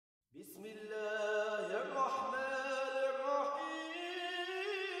بسم الله الرحمن الرحيم.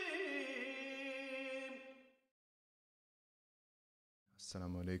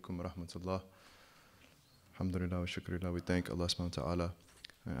 Asalaamu Alaikum wa rahmatullah. Alhamdulillah wa shukrillah. We thank Allah SWT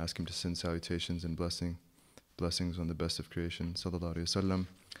and ask Him to send salutations and blessings on the best of creation, sallallahu alayhi wa sallam,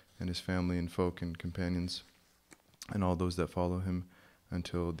 and his family and folk and companions, and all those that follow him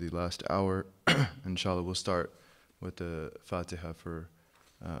until the last hour. Inshallah, we'll start with the Fatiha for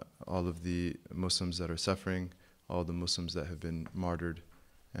all of the Muslims that are suffering, all the Muslims that have been martyred,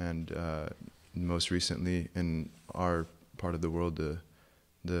 and most recently in our part of the world,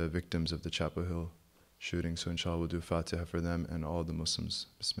 the victims of the Chapel Hill shooting. So inshallah we'll do Fatiha for them and all the Muslims.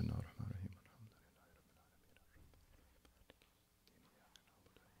 Bismillah ar-Rahman ar-Rahim.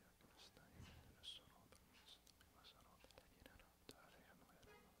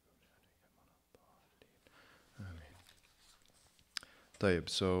 طيب,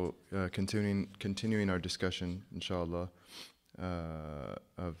 so continuing our discussion, inshallah,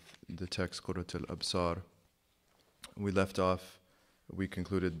 of the text Qurrat al-Absar. We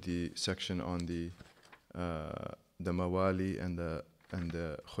concluded the section on the mawali and the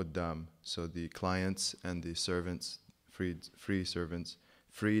khuddam, so the clients and the servants, freed servants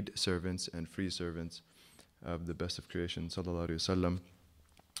and free servants of the best of creation, sallallahu alaihi wasallam.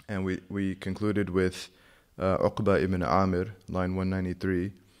 And we concluded with Uqbah Ibn Amr, line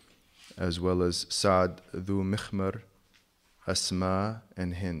 193, as well as Saad, Dhu Mikhmar, Asma,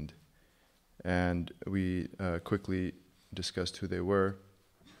 and Hind. And we quickly discussed who they were.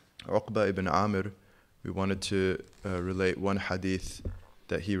 Uqbah Ibn Amr, we wanted to relate one hadith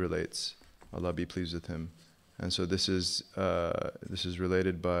that he relates. Allah be pleased with him. And so this is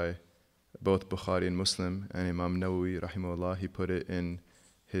related by both Bukhari and Muslim, and Imam Nawawi rahimahullah, he put it in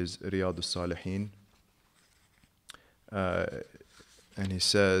his Riyadh al-Salihin. And he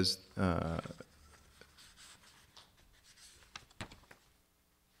says,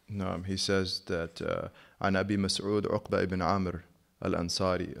 he says that عن أبي مسعود عقبة ibn Amr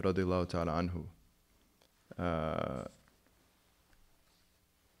الأنصاري رضي الله تعالى عنه,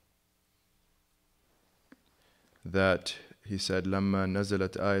 that he said لما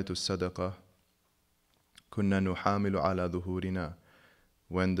نزلت آية الصدقة كنا نحامل على ظهورنا,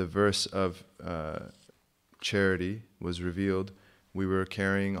 when the verse of charity was revealed, we were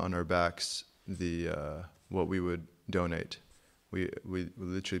carrying on our backs the what we would donate. We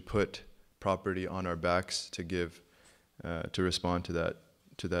literally put property on our backs to give, to respond to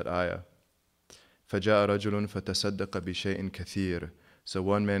that ayah. فَجَاءَ رَجُلٌ فَتَصَدَّقَ بِشَيْءٍ كَثِيرٍ. So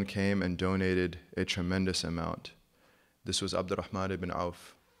one man came and donated a tremendous amount. This was Abdurrahman ibn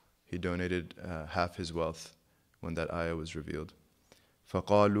Auf. He donated half his wealth when that ayah was revealed.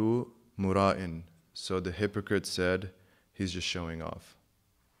 فَقَالُوا مُرَائٍ. So the hypocrite said, he's just showing off.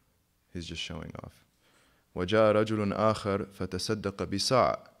 He's just showing off. وَجَاءَ رَجُلٌ آخَرْ فَتَصَدَّقَ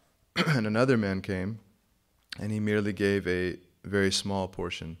بِسَعٍ. And another man came, and he merely gave a very small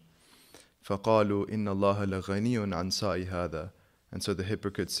portion. فَقَالُوا إِنَّ اللَّهَ لَغَنِيٌّ عَنْ سَاءِ هَذَا. And so the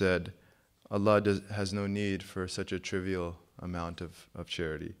hypocrite said, Allah has no need for such a trivial amount of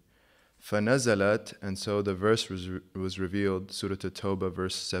charity. فَنَزَلَتْ. And so the verse was revealed, Surah At-Tawbah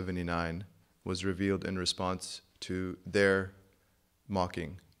verse 79, was revealed in response to their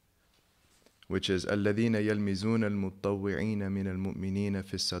mocking, which is الَّذِينَ يَلْمِزُونَ الْمُطَّوِّعِينَ مِنَ الْمُؤْمِنِينَ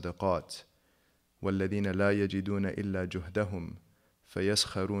فِي الصَّدَقَاتِ وَالَّذِينَ لَا يَجِدُونَ إِلَّا جُهْدَهُمْ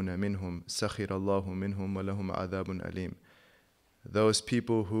فَيَسْخَرُونَ مِنْهُمْ سَخِرَ اللَّهُ مِنْهُمْ وَلَهُمْ عَذَابٌ أَلِيمٌ. Those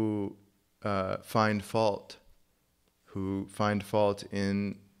people who find fault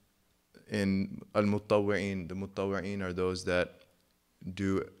in al-muttawwi'in. The muttawwi'in are those that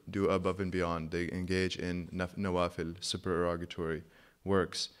do above and beyond. They engage in nawafil, supererogatory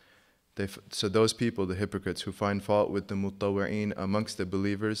works. So those people, the hypocrites, who find fault with the muttawwi'in amongst the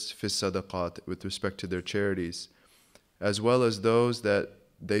believers, fi sadaqat, with respect to their charities, as well as those that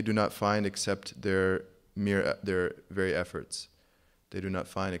they do not find except their very efforts. They do not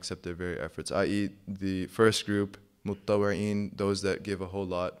find except their very efforts. I.e., the first group, muttawwi'in, those that give a whole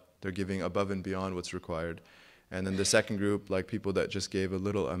lot, they're giving above and beyond what's required. And then the second group, like people that just gave a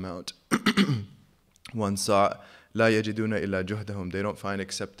little amount. One saw, لا يجدون إلا جهدهم. They don't find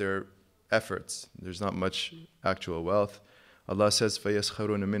except their efforts. There's not much actual wealth. Allah says,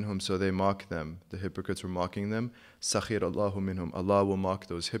 فَيَسْخَرُونَ مِنْهُمْ. So they mock them. The hypocrites were mocking them. سَخِرَ اللَّهُ مِنْهُمْ. Allah will mock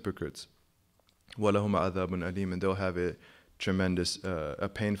those hypocrites. وَلَهُمْ عَذَابٌ أَلِيمٌ. And they'll have a tremendous, a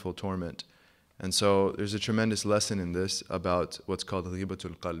painful torment. And so there's a tremendous lesson in this about what's called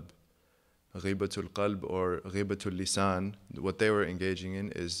ghibatul qalb. Ghibatul qalb or ghibatul lisan, what they were engaging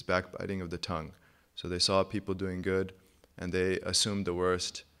in is backbiting of the tongue. So they saw people doing good and they assumed the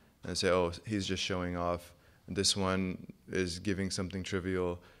worst and say, oh, he's just showing off. This one is giving something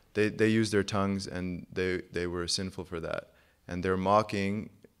trivial. They use their tongues, and they were sinful for that. And they're mocking.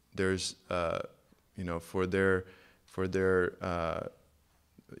 There's for their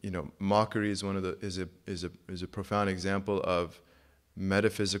mockery is is a profound example of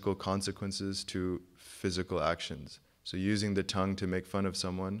metaphysical consequences to physical actions. So using the tongue to make fun of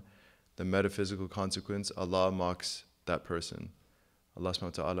someone, the metaphysical consequence, Allah mocks that person. Allah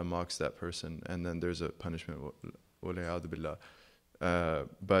subhanahu wa ta'ala mocks that person, and then there's a punishment.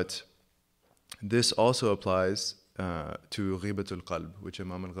 But this also applies to ghibatul qalb, which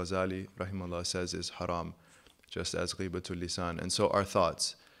Imam al-Ghazali rahimahullah says is haram, just as ghibatul lisan. And so our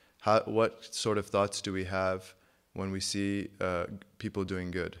thoughts, what sort of thoughts do we have when we see people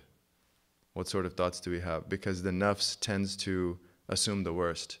doing good? What sort of thoughts do we have? Because the nafs tends to assume the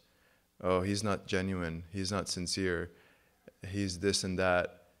worst. Oh, he's not genuine, he's not sincere, he's this and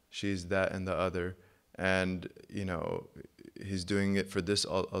that, she's that and the other, and he's doing it for this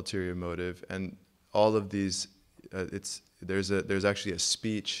ulterior motive. And all of these, there's actually a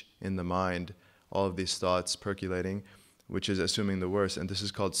speech in the mind, all of these thoughts percolating, which is assuming the worst, and this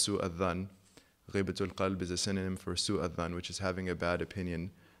is called su'adhan. Ghibatul qalb is a synonym for su'adhan, which is having a bad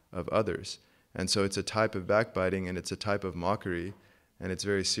opinion of others. And so it's a type of backbiting, and it's a type of mockery, and it's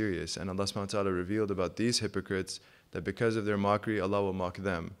very serious. And Allah subhanahu wa ta'ala revealed about these hypocrites that because of their mockery, Allah will mock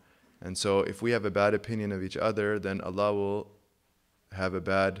them. And so if we have a bad opinion of each other, then Allah will have a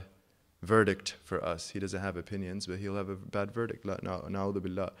bad verdict for us. He doesn't have opinions, but he'll have a bad verdict. Na'udhu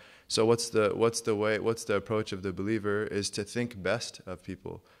billah. So what's the approach of the believer is to think best of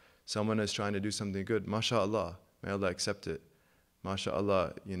people. Someone is trying to do something good, mashallah, may Allah accept it.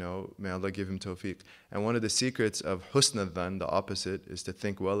 MashaAllah, may Allah give him tawfiq. And one of the secrets of husn al-dhan, the opposite, is to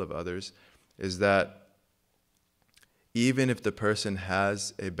think well of others, is that even if the person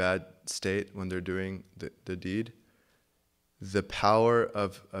has a bad state when they're doing the deed, the power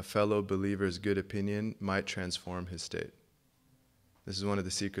of a fellow believer's good opinion might transform his state. This is one of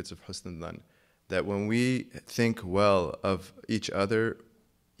the secrets of husn al-dhan, that when we think well of each other,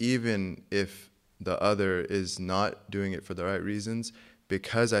 even if the other is not doing it for the right reasons,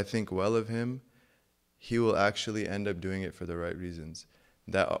 because I think well of him, he will actually end up doing it for the right reasons.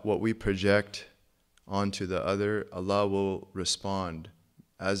 That what we project onto the other, Allah will respond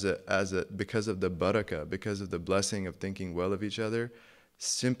because of the barakah, because of the blessing of thinking well of each other.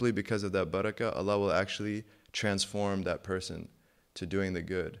 Simply because of that barakah, Allah will actually transform that person to doing the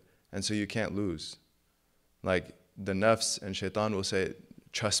good. And so you can't lose. Like the nafs and shaitan will say,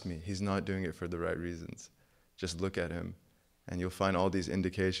 trust me, he's not doing it for the right reasons. Just look at him, and you'll find all these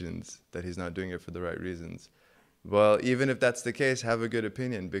indications that he's not doing it for the right reasons. Well, even if that's the case, have a good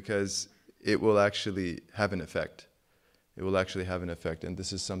opinion, because it will actually have an effect. It will actually have an effect, and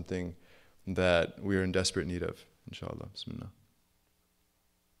this is something that we are in desperate need of, inshallah. Bismillah.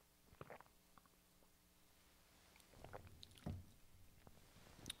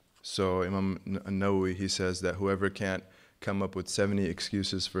 So Imam Nawawi, he says that whoever can't come up with 70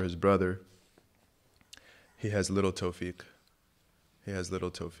 excuses for his brother, he has little tawfiq. He has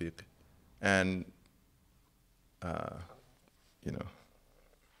little tawfiq. And,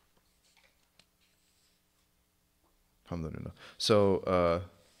 alhamdulillah. So,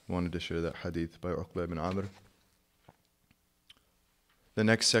 wanted to share that hadith by Uqbah Ibn Amr. The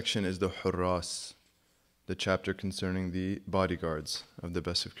next section is the Hurras, the chapter concerning the bodyguards of the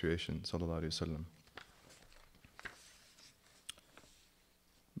best of creation, sallallahu alayhi wa sallam.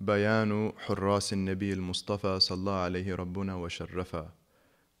 بيان حراس النبي المصطفى صلى عليه ربنا وشرفا.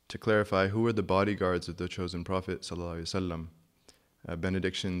 To clarify, who are the bodyguards of the chosen Prophet sallallahu alaihi wasallam?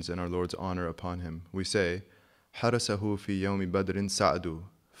 Benedictions and our Lord's honor upon him. We say, حرسه في يوم بدر سعد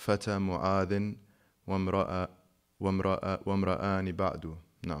فتى معاذ وامرأان بعد.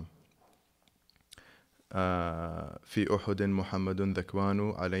 نعم. في أحد محمد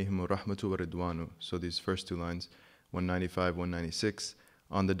ذكوان عليهم الرحمة والرضوان. So these first two lines, 195, 196.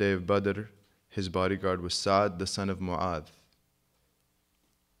 On the day of Badr, his bodyguard was Saad, the son of Muaadh.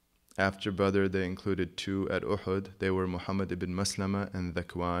 After Badr, they included two at Uhud. They were Muhammad ibn Maslama and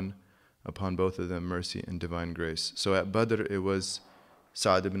Thakwaan. Upon both of them, mercy and divine grace. So at Badr, it was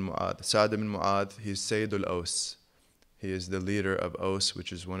Saad ibn Muaadh. Saad ibn Muaadh, he's Sayyid Al-Awsi. He is the leader of Aws,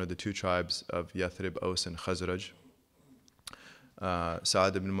 which is one of the two tribes of Yathrib, Aws and Khazraj.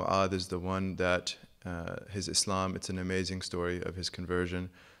 Saad ibn Muaadh is the one that his Islam, it's an amazing story of his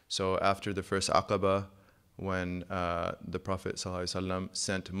conversion. So after the first Aqaba, when the Prophet ﷺ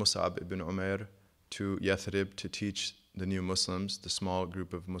sent Mus'ab ibn Umair to Yathrib to teach the new Muslims, the small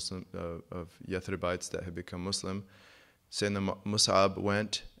group of Yathribites that had become Muslim, Sayyidina Mus'ab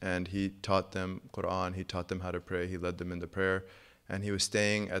went and he taught them Quran, he taught them how to pray, he led them in the prayer, and he was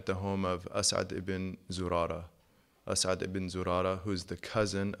staying at the home of As'ad ibn Zurara. As'ad ibn Zurara, who's the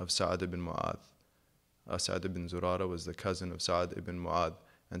cousin of Saad ibn Muaadh. As'ad ibn Zurara was the cousin of Saad ibn Muaadh,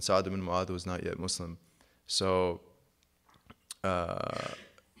 and Saad ibn Muaadh was not yet Muslim. So Saad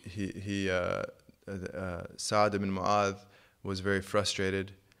ibn Muaadh was very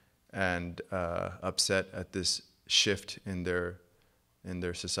frustrated and upset at this shift in their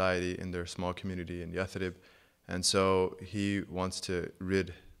society, in their small community in Yathrib, and so he wants to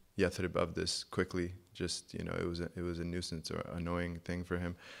rid Yathrib of this quickly. Just, you know, it was a nuisance or annoying thing for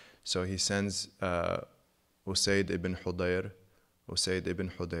him. So he sends Usayd ibn Hudayr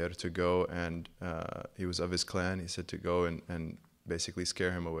to go, and he was of his clan. He said to go and basically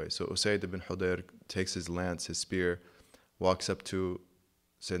scare him away. So Usayd ibn Hudayr takes his lance, his spear, walks up to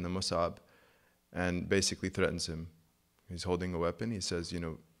Sayyidina Mus'ab, and basically threatens him. He's holding a weapon. He says, you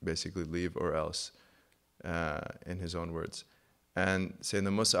know, basically leave or else, in his own words. And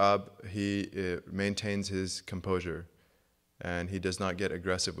Sayyidina Mus'ab, he maintains his composure, and he does not get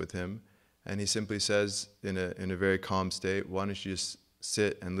aggressive with him. And he simply says in a very calm state, why don't you just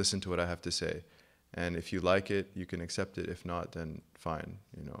sit and listen to what I have to say? And if you like it, you can accept it. If not, then fine.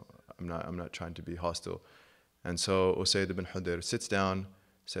 You know, I'm not trying to be hostile. And so Usayd ibn Hudayr sits down.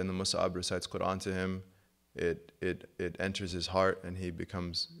 Sayyidina Mus'ab recites Quran to him. It enters his heart, and he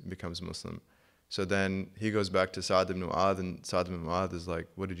becomes Muslim. So then he goes back to Saad ibn Muaadh, and Saad ibn Muaadh is like,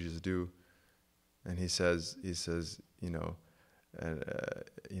 what did you just do? And he says, you know,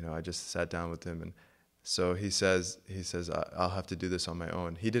 I just sat down with him. And so he says, I'll have to do this on my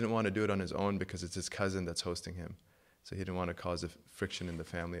own. He didn't want to do it on his own because it's his cousin that's hosting him. So he didn't want to cause a friction in the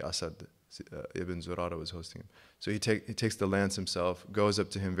family. Asad ibn Zurara was hosting him. So he takes the lance himself, goes up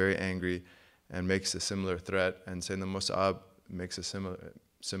to him very angry, and makes a similar threat. And Sayyidina Mus'ab makes a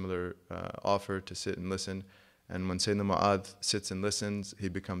similar offer to sit and listen. And when Sayyidina Muaadh sits and listens, he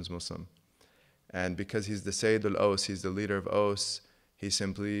becomes Muslim. And because he's the Sayyid al-Aws, he's the leader of Aws,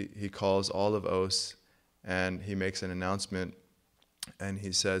 he calls all of Aws, and he makes an announcement, and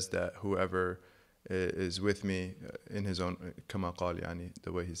he says that whoever is with me, in his own kama qal, yani,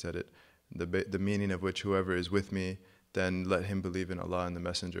 the way he said it, the meaning of which, whoever is with me, then let him believe in Allah and the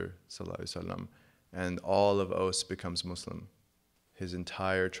Messenger sallallahu alaihi wasallam. And all of Aws becomes Muslim. His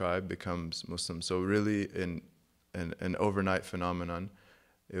entire tribe becomes Muslim. So really, in an overnight phenomenon,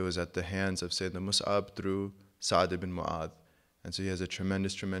 it was at the hands of Sayyidina Mus'ab through Saad ibn Muaadh. And so he has a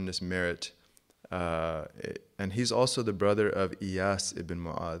tremendous merit. And he's also the brother of Iyas ibn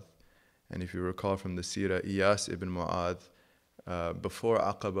Muaadh. And if you recall from the seerah, Iyas ibn Muaadh, before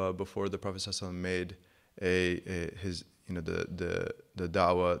Aqaba, before the Prophet ﷺ made the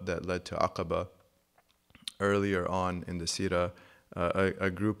da'wah that led to Aqaba, earlier on in the seerah, a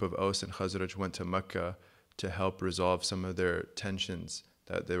group of Aws and Khazraj went to Mecca to help resolve some of their tensions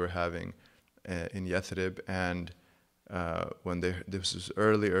that they were having in Yathrib. And this was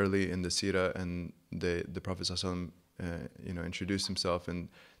early in the seerah, and the Prophet ﷺ introduced himself, and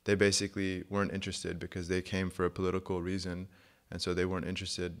they basically weren't interested because they came for a political reason, and so they weren't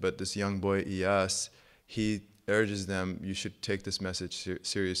interested. But this young boy Iyas, he urges them, you should take this message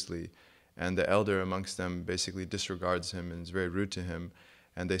seriously. And the elder amongst them basically disregards him and is very rude to him.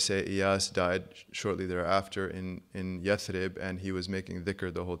 And they say Iyas died shortly thereafter in Yathrib, and he was making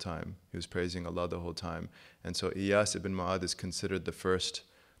dhikr the whole time. He was praising Allah the whole time. And so Iyas ibn Muaadh is considered the first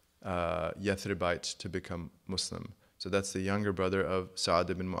Yathribite to become Muslim. So that's the younger brother of Saad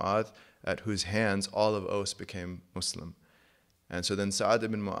ibn Muaadh, at whose hands all of Aws became Muslim. And so then Saad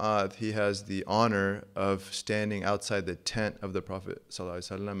ibn Muaadh, he has the honor of standing outside the tent of the Prophet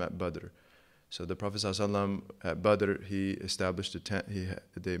ﷺ at Badr. So the Prophet ﷺ at Badr, he established a tent.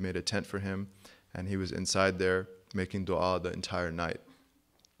 They made a tent for him, and he was inside there making dua the entire night.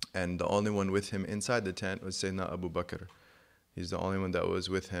 And the only one with him inside the tent was Sayyidina Abu Bakr. He's the only one that was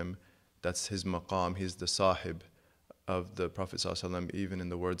with him. That's his maqam. He's the sahib of the Prophet ﷺ, even in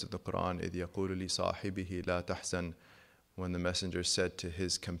the words of the Quran, إِذْ يَقُولُ لِصَاحِبِهِ لَا تَحْزَنْ. When the messenger said to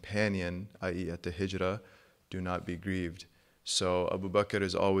his companion, i.e. at the hijrah, do not be grieved. So Abu Bakr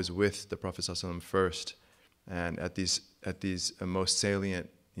is always with the Prophet ﷺ first, and at these most salient,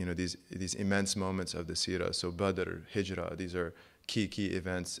 these immense moments of the seerah. So Badr, hijrah, these are key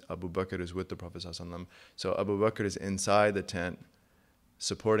events. Abu Bakr is with the Prophet ﷺ. So Abu Bakr is inside the tent,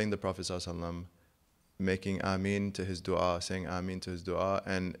 supporting the Prophet ﷺ, making ameen to his dua, saying ameen to his dua,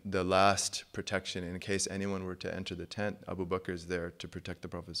 and the last protection in case anyone were to enter the tent, Abu Bakr is there to protect the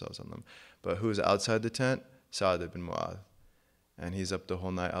Prophet ﷺ. But who's outside the tent? Saad ibn Muaadh. and he's up the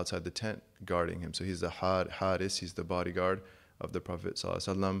whole night outside the tent guarding him. So he's the Haris, he's the bodyguard of the Prophet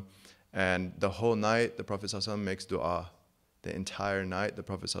ﷺ. And the whole night, the Prophet ﷺ makes dua. The entire night, the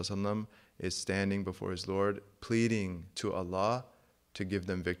Prophet ﷺ is standing before his Lord, pleading to Allah to give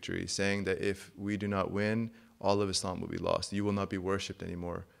them victory, saying that if we do not win, all of Islam will be lost. You will not be worshipped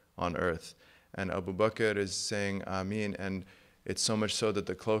anymore on earth. And Abu Bakr is saying Ameen, and it's so much so that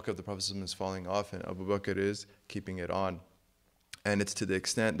the cloak of the Prophet ﷺ is falling off, and Abu Bakr is keeping it on. And it's to the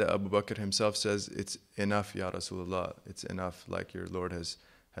extent that Abu Bakr himself says, it's enough, Ya Rasulullah, it's enough, like your Lord has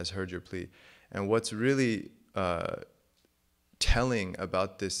heard your plea. And what's really telling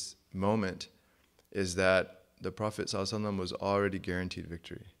about this moment is that the Prophet ﷺ was already guaranteed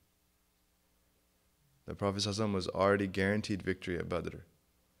victory. The Prophet ﷺ was already guaranteed victory at Badr.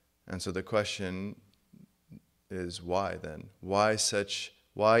 And so the question is, why then? Why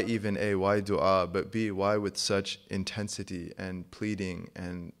even A, why dua, but B, why with such intensity and pleading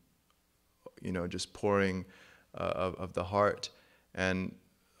and, just pouring of the heart? And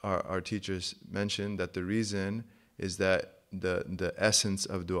our teachers mentioned that the reason is that the essence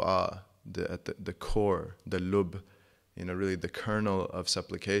of dua, the core, the lub, really the kernel of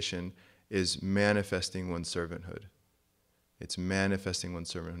supplication is manifesting one's servanthood. It's manifesting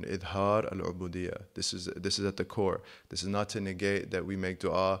one's servanthood. Idhar al-ubudiyya. This is at the core. This is not to negate that we make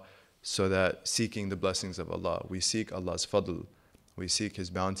dua so that seeking the blessings of Allah. We seek Allah's fadl. We seek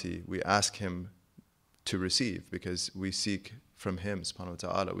His bounty. We ask Him to receive because we seek from Him, subhanahu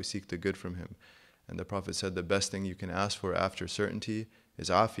wa ta'ala. We seek the good from Him. And the Prophet said the best thing you can ask for after certainty is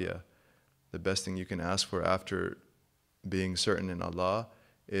afiyah. The best thing you can ask for after being certain in Allah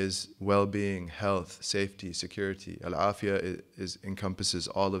is well-being, health, safety, security. Al-afiyah encompasses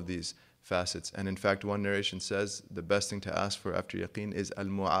all of these facets. And in fact, one narration says the best thing to ask for after yaqeen is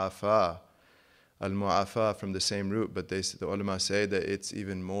al-mu'afa. Al-mu'afa from the same root, but the ulama say that it's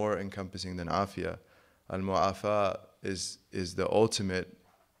even more encompassing than afiyah. Al-mu'afa is the ultimate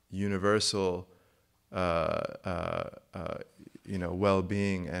universal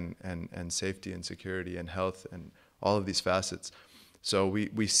well-being and safety and security and health and all of these facets. So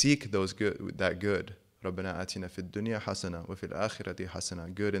we seek that good. رَبَّنَا آتِنَا فِي الدُّنْيَا حَسَنَةً وَفِي الْآخِرَةِ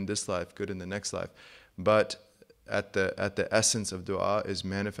حَسَنَةً. Good in this life, good in the next life. But at the essence of dua is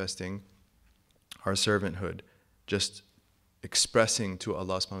manifesting our servanthood, just expressing to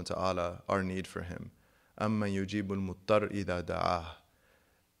Allah subhanahu wa ta'ala our need for Him. أَمَّنْ يُجِيبُ الْمُضْطَرَّ إِذَا دَعَاهُ.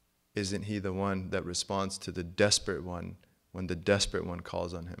 Isn't He the one that responds to the desperate one when the desperate one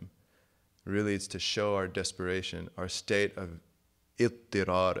calls on Him? Really, it's to show our desperation, our state of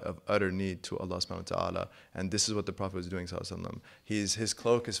ittirar, of utter need to Allah subhanahu wa ta'ala. And this is what the Prophet was doing, sallallahu alaihi wasallam. His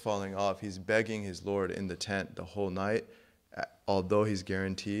cloak is falling off. He's begging his Lord in the tent the whole night. Although he's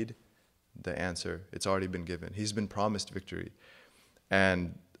guaranteed the answer, it's already been given. He's been promised victory.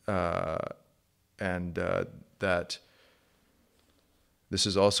 And that this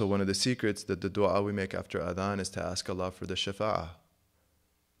is also one of the secrets, that the dua we make after adhan is to ask Allah for the shafa'ah.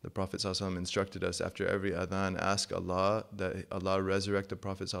 The Prophet ﷺ instructed us after every adhan, ask Allah that Allah resurrect the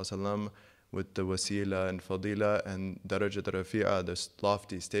Prophet ﷺ with the wasila and fadila and darajat rafi'ah, the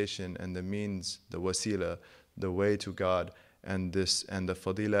lofty station, and the means, the wasila, the way to God, and the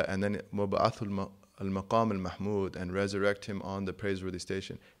fadila, and then mub'athul al-maqam al-mahmud, and resurrect him on the praiseworthy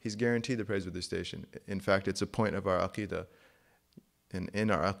station. He's guaranteed the praiseworthy station. In fact, it's a point of our aqidah.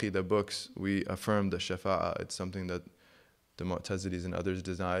 In our aqidah books, we affirm the shafa'ah. It's something that the Mu'tazilis and others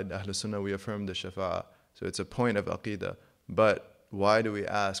denied. Ahl Sunnah, we affirm the shafa'ah. So it's a point of aqidah. But why do we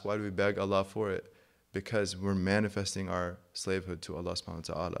ask? Why do we beg Allah for it? Because we're manifesting our slavehood to Allah subhanahu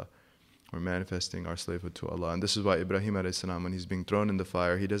wa ta'ala. We're manifesting our slavehood to Allah. And this is why Ibrahim alayhi salam, when he's being thrown in the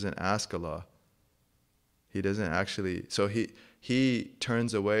fire, he doesn't ask Allah. He doesn't actually. So he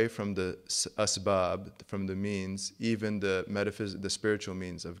turns away from the asbab, from the means, even the spiritual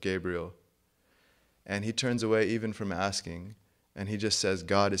means of Gabriel. And he turns away even from asking, and he just says,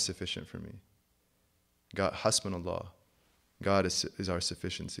 God is sufficient for me. God, hasbunallah. God is our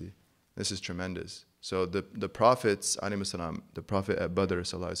sufficiency. This is tremendous. So the prophets, alayhi salam, the Prophet at Badr,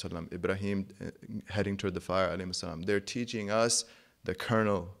 sallallahu alaihi wasallam, Ibrahim heading toward the fire, alayhi salam, they're teaching us the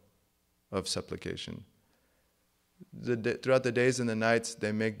kernel of supplication. Throughout the days and the nights,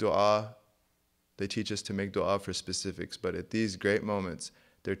 they make dua. They teach us to make dua for specifics. But at these great moments,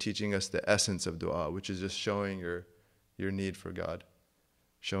 they're teaching us the essence of dua, which is just showing your need for God,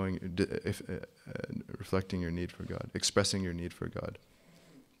 reflecting your need for God, expressing your need for God.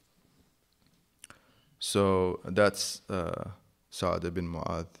 So that's Saad ibn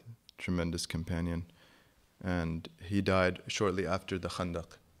Muaadh, tremendous companion, and he died shortly after the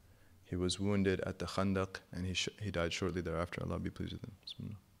Khandak. He was wounded at the Khandak, and he died shortly thereafter. Allah be pleased with him.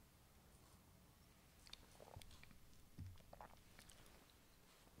 Bismillah.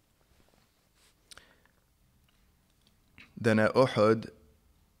 Then at Uhud,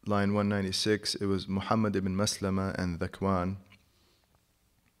 line 196, it was Muhammad ibn Maslama and Thakwaan.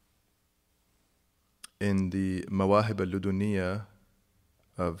 In the Mawahib al-Luduniyya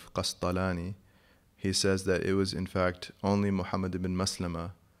of Qastalani, he says that it was in fact only Muhammad ibn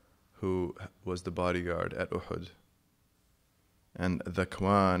Maslama who was the bodyguard at Uhud. And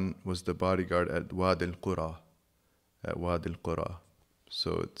Thakwaan was the bodyguard at Wadi al-Qurah.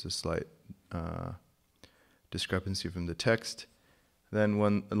 So it's a slight discrepancy from the text. Then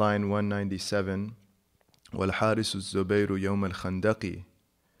line 197, وَالْحَارِسُ الزُّبَيْرُ يَوْمَ الْخَنْدَقِ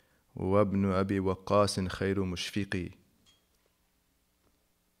وَابْنُ أَبِي وَقَّاسٍ خَيْرُ مُشْفِقِ.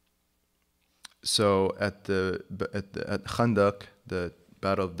 So at Khandak, the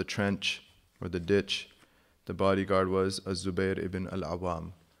battle of the trench or the ditch, the bodyguard was Al-Zubair ibn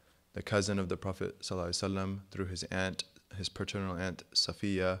Al-Awwam, the cousin of the Prophet ﷺ through his aunt, his paternal aunt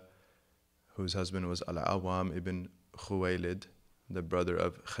Safiya, whose husband was Al-Awwam ibn Khuwaylid, the brother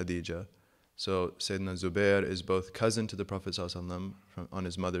of Khadija. So Sayyidina Zubair is both cousin to the Prophet ﷺ on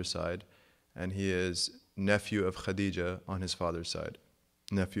his mother's side, and he is nephew of Khadija on his father's side.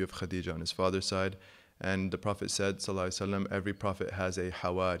 And the Prophet said, ﷺ, every prophet has a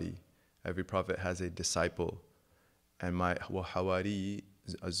hawari, every prophet has a disciple. And my hawari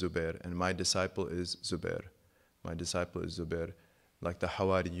is Zubair, and my disciple is Zubair. Like the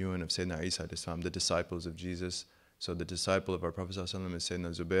hawariyun of Sayyidina Isa, the disciples of Jesus. So the disciple of our Prophet ﷺ is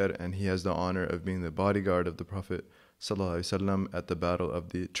Sayyidina Zubair, and he has the honor of being the bodyguard of the Prophet ﷺ at the battle of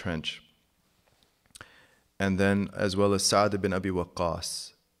the trench. And then as well as Saad ibn Abi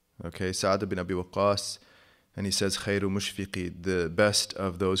Waqqas. Okay, Saad ibn Abi Waqqas, and he says, Khairu mushfiqi, the best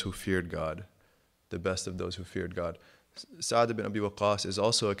of those who feared God. Saad ibn Abi Waqqas is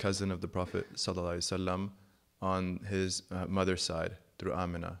also a cousin of the Prophet ﷺ on his mother's side through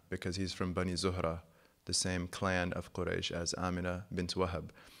Amina, because he's from Bani Zuhra, the same clan of Quraysh as Amina bint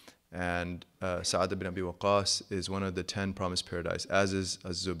Wahab. And Saad ibn Abi Waqqas is one of the 10 promised paradise, as is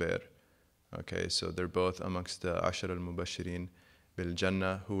Az-Zubair. Okay, so they're both amongst the Ashar al-Mubashirin bil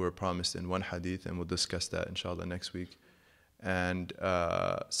Jannah who were promised in one hadith, and we'll discuss that inshallah next week. And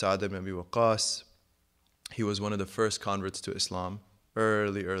Saad ibn Abi Waqqas, he was one of the first converts to Islam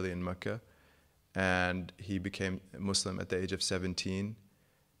early in Mecca, and he became Muslim at the age of 17.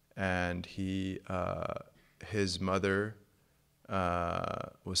 And his mother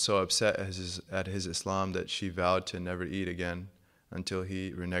was so upset at his Islam that she vowed to never eat again until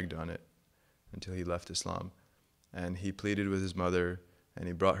he reneged on it, until he left Islam. And he pleaded with his mother, and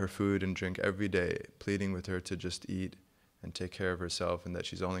he brought her food and drink every day, pleading with her to just eat and take care of herself, and that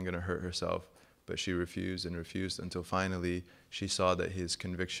she's only going to hurt herself. But she refused until finally she saw that his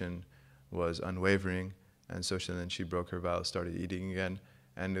conviction was unwavering, and so then she broke her vow, started eating again.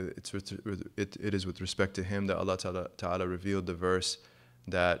 And it is with respect to him that Allah Ta'ala revealed the verse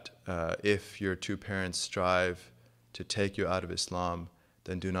that if your two parents strive to take you out of Islam,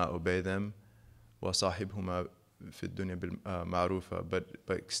 then do not obey them. وَصَاحِبْهُمَا فِي الدُّنْيَا بِالْمَعْرُوفَ,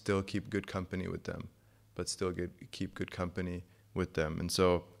 but still keep good company with them. And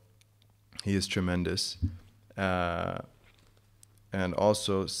so he is tremendous. And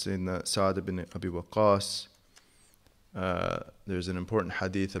also Sayyidina Saad ibn Abi Waqqas, there's an important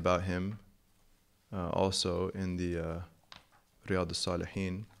hadith about him also in the Riyadh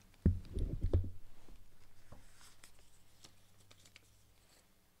al-Salihin.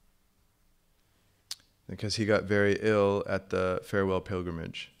 Because he got very ill at the farewell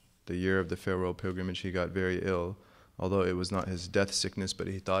pilgrimage. The year of the farewell pilgrimage, he got very ill, although it was not his death sickness, but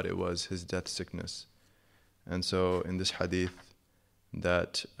he thought it was his death sickness. And so in this hadith,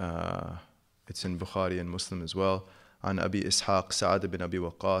 that it's in Bukhari and Muslim as well, عن أبي إسحاق سعد بن أبي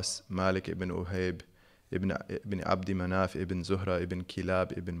وقاص مالك ابن أهيب ابن عبد مناف ابن زهرة ابن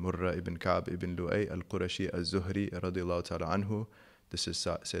كلاب ابن مرة ابن كعب ابن لؤي القرشي الزهري رضي الله تعالى عنه. This is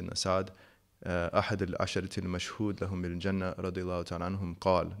Sayyidina Saad. أحد العشرة المشهود لهم بالجنة رضي الله تعالى عنهم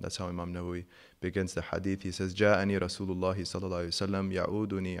قال. That's how Imam Nawawi begins the hadith. He says جاءني رسول الله صلى الله عليه وسلم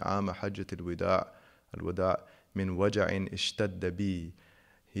يعودني عام حجة الوداع من وجع اشتد بي.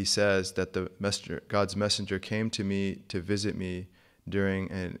 He says that God's messenger came to me to visit me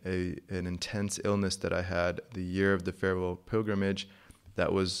during an intense illness that I had the year of the farewell pilgrimage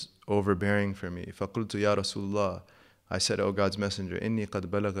that was overbearing for me. فقلت يا رسول الله, I said, O God's messenger, إني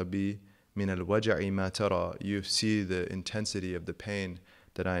قد بلغ بي من الوجع ما ترى. You see the intensity of the pain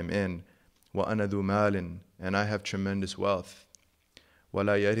that I am in. وأنا ذو مال, and I have tremendous wealth.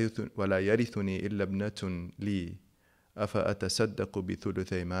 ولا يرثني إلا ابنة لي أفأتصدق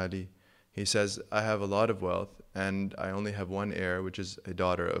بثلثي مالي. He says, I have a lot of wealth and I only have one heir, which is a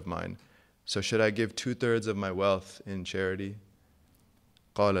daughter of mine. So should I give 2/3 of my wealth in charity?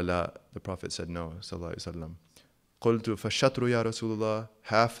 قال لا. The Prophet said no, sallallahu alaihi wasallam. قلت فالشطر يا رسول الله.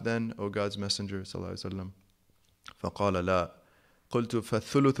 Half then, O God's Messenger, sallallahu alaihi wasallam. فقال لا. قلت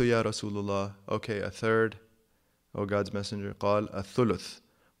فالثلث يا رسول الله. Okay, 1/3, O God's Messenger. قال الثلث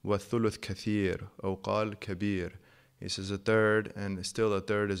والثلث كثير أو قال كبير. He says 1/3, and still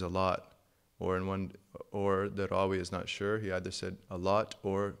 1/3 is a lot. Or the Rawi is not sure. He either said a lot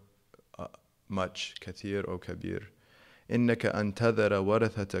or much, كثير or كبير. إنك أن تذر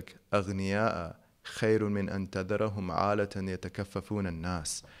ورثتك أغنياء خير من أن تذرهم عالة يتكففون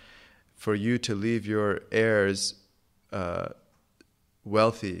الناس. For you to leave your heirs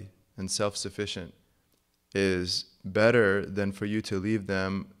wealthy and self-sufficient is better than for you to leave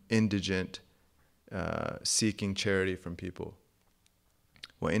them indigent, seeking charity from people.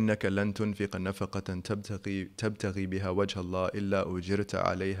 وإنك لن تنفق نفقة تبتغي بها وجه الله إلا أجرت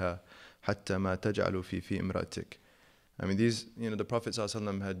عليها حتى ما تجعل في امرأتك. I mean, these, the Prophet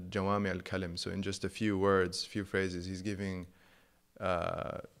ﷺ had jawami al-kalim, so in just a few words, few phrases, he's giving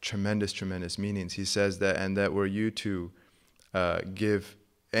tremendous meanings. He says that, and that were you to give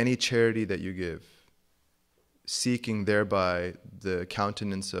any charity that you give, seeking thereby the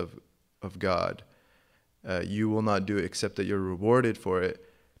countenance of God, you will not do it except that you're rewarded for it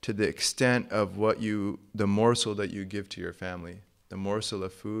to the extent of the morsel that you give to your family, the morsel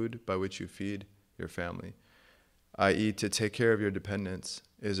of food by which you feed your family. I.e., to take care of your dependents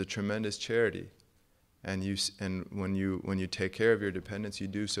is a tremendous charity, and when you take care of your dependents, you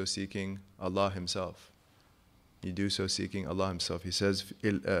do so seeking Allah Himself. You do so seeking Allah Himself. He says,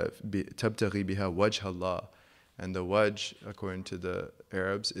 "Tabtaghi biha wajh Allah," and the wajh, according to the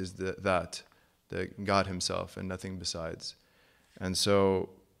Arabs, is the God Himself and nothing besides. And so,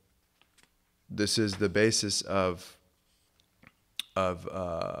 this is the basis of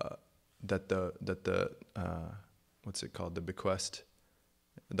that the what's it called? The bequest,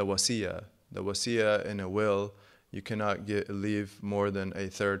 the wasiyah. The wasiyah in a will, you cannot leave more than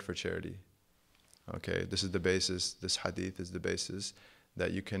 1/3 for charity. Okay, this is the basis. This hadith is the basis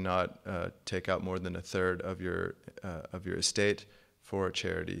that you cannot take out more than 1/3 of your estate for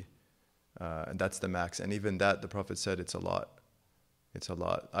charity, and that's the max. And even that, the Prophet said, it's a lot. It's a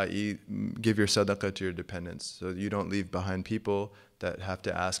lot. I.e., give your sadaqah to your dependents, so you don't leave behind people that have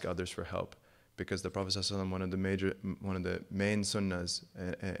to ask others for help. Because the Prophet ﷺ, one of the main sunnahs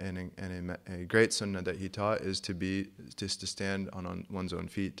and a great sunnah that he taught is to stand on one's own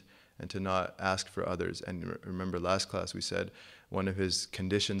feet and to not ask for others. And remember, last class we said one of his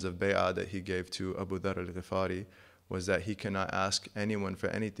conditions of bay'ah that he gave to Abu Dharr al-Ghifari was that he cannot ask anyone for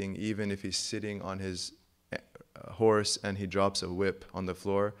anything, even if he's sitting on his horse and he drops a whip on the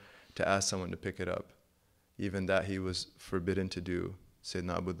floor, to ask someone to pick it up. Even that he was forbidden to do.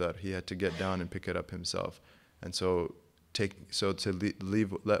 Sayyidina Abu Dharr, he had to get down and pick it up himself. And so to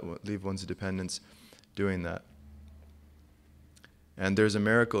leave one's dependents doing that. And there's a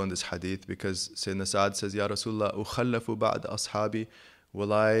miracle in this hadith, because Sayyidina Saad says, Ya Rasulullah, ukhallafu ba'd ashabi,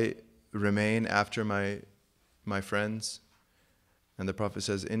 will I remain after my friends? And the Prophet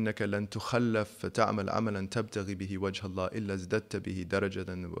says, إِنَّكَ لَن تُخَلَّفْ فَتَعْمَلْ عَمَلًا تَبْتَغِي بِهِ وَجْهَ اللَّهِ إِلَّا ازْدَدْتَ بِهِ دَرَجَةً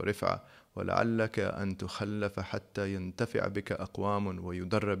وَرِفْعَةً وَلَعَلَّكَ أَن تُخَلَّفَ حَتَّى يَنْتَفِعَ بِكَ أَقْوَامٌ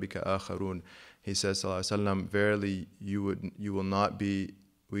وَيُضَرَّ بِكَ آخَرُونَ. He says, sallallahu alaihi wasallam, verily you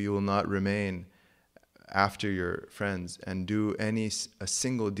will not remain after your friends and do a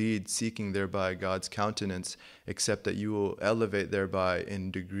single deed seeking thereby God's countenance, except that you will elevate thereby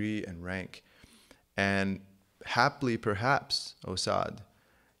in degree and rank. And haply, perhaps, O Saad,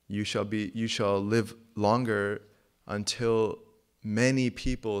 you shall live longer until many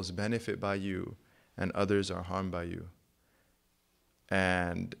peoples benefit by you and others are harmed by you.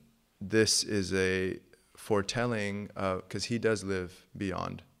 And this is a foretelling of, because he does live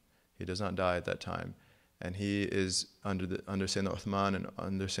beyond. He does not die at that time. And he is under Sayyidina Uthman and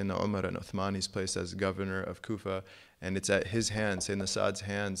under Sayyidina Umar and Uthman, he's placed as governor of Kufa. And it's at his hands, Sayyidina Saad's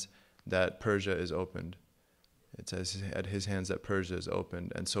hands, that Persia is opened. It's at his hands that Persia is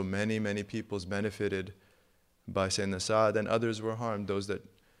opened. And so many peoples benefited by Sayyidina Saad, and others were harmed, those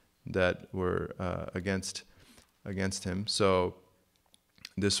that were against him. So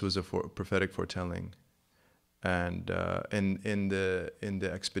this was a prophetic foretelling. And in the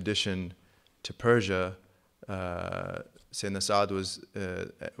expedition to Persia, Sayyidina Saad was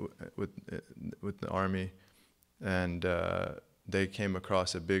with the army, and they came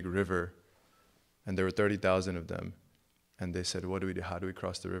across a big river, and there were 30,000 of them. And they said, what do we do? How do we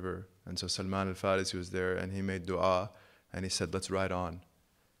cross the river? And so Salman al-Farisi was there, and he made dua, and he said, let's ride on.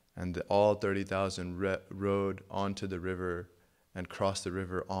 And all 30,000 rode onto the river and crossed the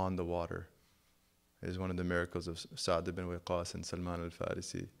river on the water. It is one of the miracles of Saad ibn Waqqas and Salman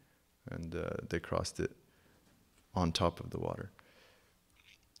al-Farisi. And they crossed it on top of the water.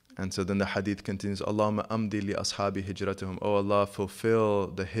 And so then the hadith continues, Allahumma amdi li ashabi hijratahum. Oh Allah, fulfill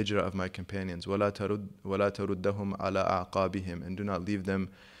the hijrah of my companions. Wala taruddahum ala a'qabihim. And do not leave them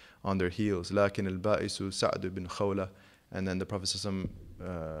on their heels. Lakin al-ba'isu Sa'd ibn Khawla. And then the Prophet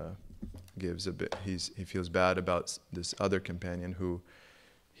gives a bit, he feels bad about this other companion who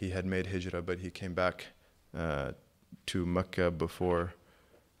he had made hijrah, but he came back to Mecca before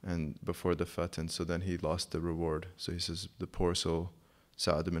the Fath, and so then he lost the reward. So he says, the poor soul,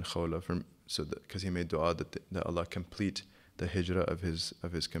 Saad ibn Khawla, because he made dua that Allah complete the hijrah of his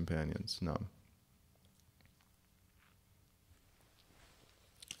companions. Naam.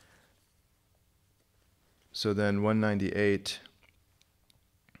 So then 198.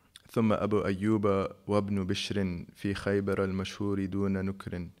 ثم أبو أيوب وابن بشر في خيبر المشهور دون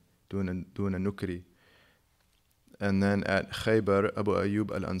نكر. And then at Khaibar, Abu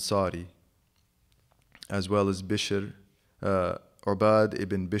Ayyub Al-Ansari, as well as Bishr, Ubaad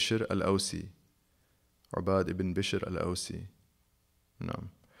Ibn Bishr Al-Awsi. Ubaad Ibn Bishr Al-Awsi. No.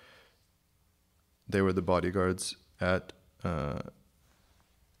 They were the bodyguards at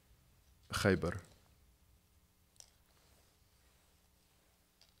Khaibar.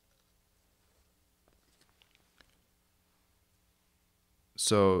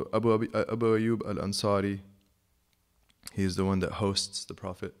 So Abu Ayyub Al-Ansari, he is the one that hosts the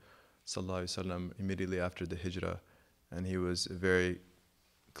Prophet ﷺ immediately after the hijrah. And he was a very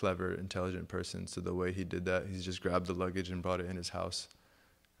clever, intelligent person. So the way he did that, he just grabbed the luggage and brought it in his house.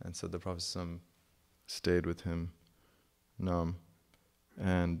 And so the Prophet ﷺ stayed with him.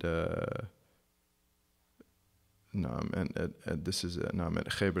 And this is at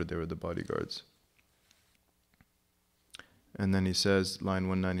Khaybar, they were the bodyguards. And then he says, line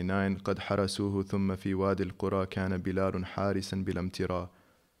 199, قَدْ حَرَسُوهُ ثُمَّ فِي وَادِ الْقُرَى كَانَ بِلَالٌ حَارِسًا بِلَا امْتِرَاءٍ.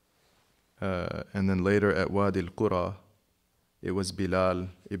 And then later at Wadi al-Qura, it was Bilal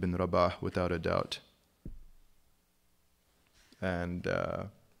ibn Rabah, without a doubt. And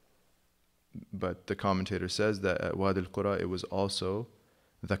but the commentator says that at Wadi al-Qura it was also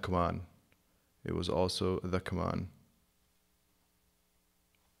Thakwaan. It was also Thakwaan.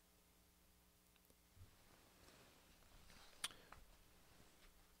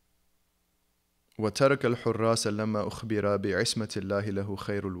 وترك الحراس لما أخبر بعصمة الله له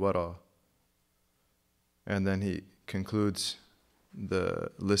خير الورى. And then he concludes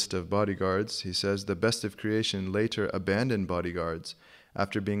the list of bodyguards. He says, the best of creation later abandoned bodyguards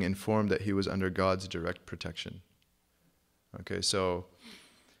after being informed that he was under God's direct protection. Okay, so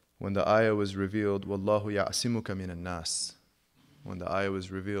when the ayah was revealed, وَاللَّهُ يَعْصِمُكَ مِنَ النَّاسِ. When the ayah was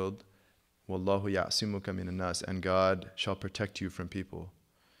revealed, وَاللَّهُ يَعْصِمُكَ مِنَ النَّاسِ, and God shall protect you from people.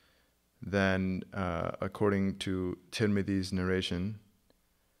 Then, according to Tirmidhi's narration,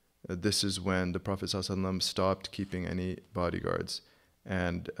 this is when the Prophet ﷺ stopped keeping any bodyguards.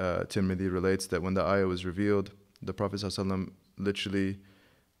 And Tirmidhi relates that when the ayah was revealed, the Prophet ﷺ literally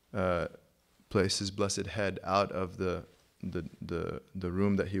placed his blessed head out of the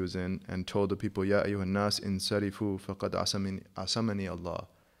room that he was in and told the people, Ya ayyuhan nas insarifu faqad asamani Allah.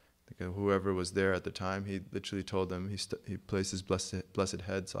 Whoever was there at the time, he literally told them, he placed his blessed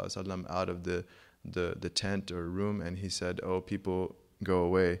head ﷺ out of the tent or room, and he said, oh people, go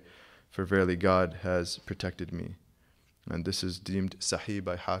away, for verily God has protected me. And this is deemed sahih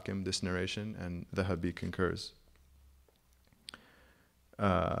by Hakim, this narration, and Dhahabi concurs.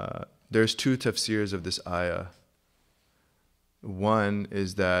 There's two tafsirs of this ayah. One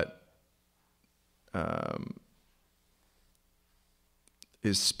is that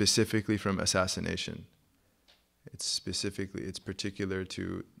is specifically from assassination. It's particular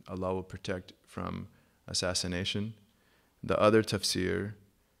to Allah will protect from assassination. The other tafsir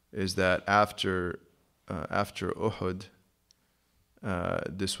is that after Uhud,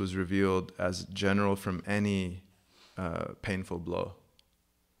 this was revealed as general from any painful blow.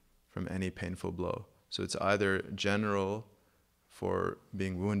 From any painful blow. So it's either general for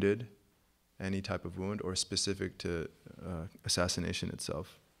being wounded, any type of wound, or specific to assassination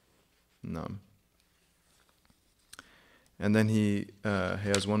itself. No. And then he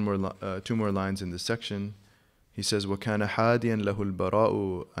has two more lines in this section. He says, وَكَانَ حَادِيًا لَهُ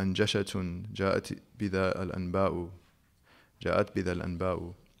الْبَرَاءُ أَنْجَشَةٌ جَاءَتْ بِذَا الْأَنْبَاءُ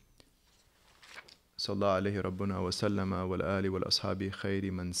صلى عليه ربنا وسلم والآل والأصحاب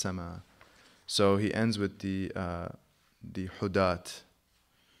خير من سما. So he ends with the Hudat.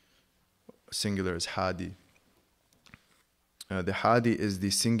 Singular is Hadi. The Hadi is the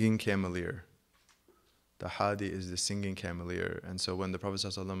singing cameleer. The Hadi is the singing cameleer. And so when the Prophet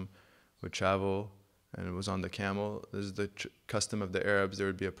ﷺ would travel and it was on the camel, this is the custom of the Arabs, there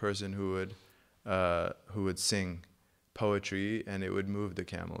would be a person who would sing poetry, and it would move the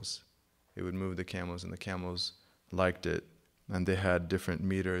camels. It would move the camels, and the camels liked it. And they had different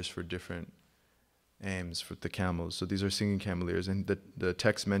meters for different aims for the camels. So these are singing cameleers. And the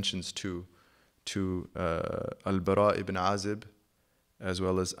text mentions two Al-Baraa Ibn Azib as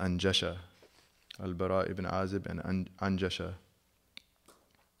well as Anjasha. Al-Baraa Ibn Azib and Anjasha.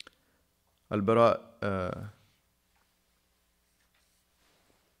 Al-Baraa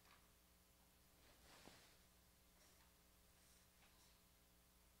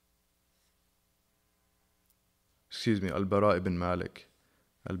Al-Baraa Ibn Maalik.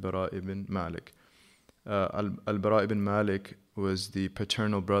 Al-Baraa Ibn Maalik. Al-Baraa Ibn Maalik was the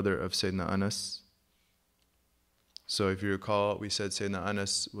paternal brother of Sayyidina Anas. So if you recall, we said Sayyidina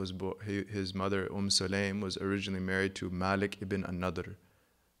Anas his mother Sulaym was originally married to Malik ibn An-Nadr.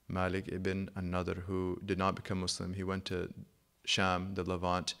 Malik ibn An-Nadr, who did not become Muslim. He went to Sham, the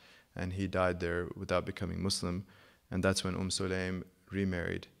Levant, and he died there without becoming Muslim. And that's when Sulaym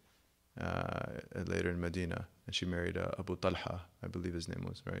remarried later in Medina. And she married Abu Talha, I believe his name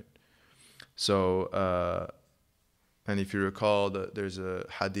was, right? So, and if you recall, there's a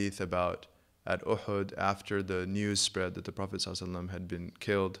hadith about at Uhud, after the news spread that the Prophet ﷺ had been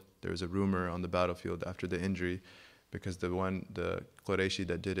killed, there was a rumor on the battlefield after the injury, because the Qurayshi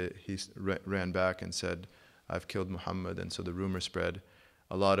that did it, he ran back and said, I've killed Muhammad, and so the rumor spread.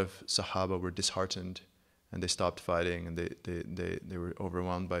 A lot of Sahaba were disheartened, and they stopped fighting, and they were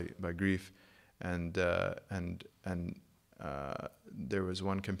overwhelmed by grief, and there was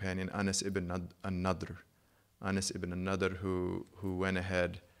one companion, Anas ibn An-Nadr, who went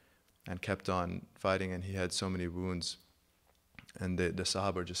ahead and kept on fighting, and he had so many wounds, and the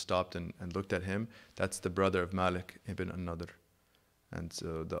Sahaba just stopped and looked at him. That's the brother of Malik ibn An-Nadr, and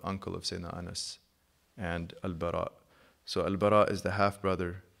so the uncle of Sayyidina Anas and Al-Baraa. So Al-Baraa is the half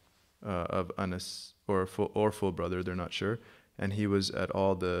brother of Anas, or full brother, they're not sure, and he was at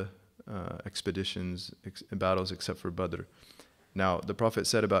all the expeditions, battles except for Badr. Now the Prophet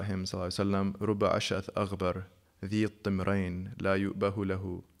said about him, sallallahu alaihi wasallam, "Rubba ashath aghbar, ذي الطمرين لا يؤبه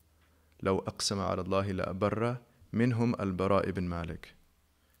له, لو أقسم على الله لأبر, منهم البراء ibn Malik."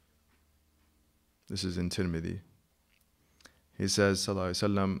 This is in Tirmidhi. He says, sallallahu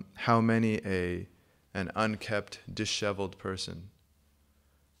alaihi wasallam, how many an unkept, disheveled person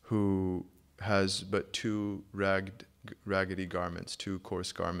who has but two raggedy garments, two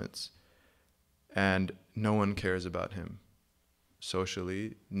coarse garments, and no one cares about him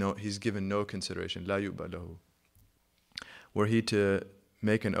socially. No, he's given no consideration. لا يؤبه له. Were he to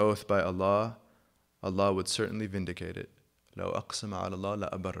make an oath by Allah, Allah would certainly vindicate it. لو أقسم على الله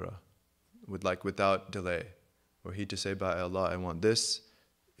لأبر. Without delay. Were he to say by Allah, I want this,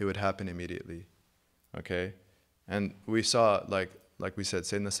 it would happen immediately. Okay? And we saw, like we said,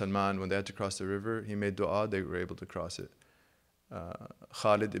 Sayyidina Salman, when they had to cross the river, he made dua, they were able to cross it.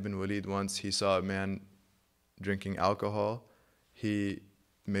 Khalid ibn Walid, once he saw a man drinking alcohol, he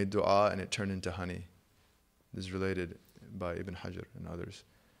made dua and it turned into honey. This is related by Ibn Hajar and others.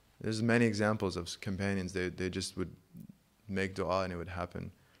 There's many examples of companions, they just would make dua and it would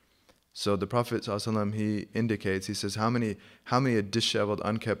happen. So the Prophet ﷺ, he indicates, he says, how many a disheveled,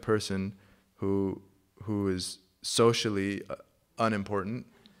 unkept person who is socially unimportant,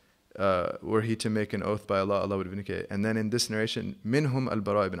 were he to make an oath by Allah, Allah would vindicate. And then in this narration, minhum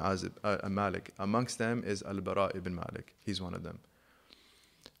al-Baraa ibn Azib, Malik, amongst them is al-Baraa ibn Malik. He's one of them.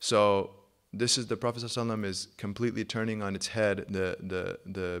 So this is the Prophet ﷺ is completely turning on its head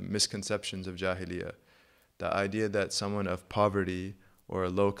the misconceptions of Jahiliyyah. The idea that someone of poverty or a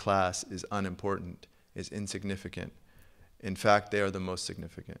low class is unimportant, is insignificant. In fact, they are the most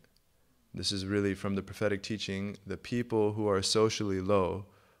significant. This is really from the prophetic teaching, the people who are socially low,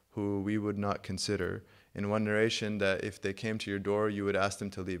 who we would not consider. In one narration, that if they came to your door, you would ask them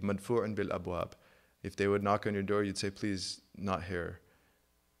to leave. Madfu'un bil abwab. If they would knock on your door, you'd say, please, not here.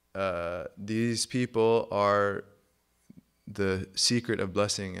 These people are the secret of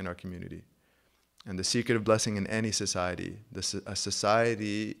blessing in our community. And the secret of blessing in any society. A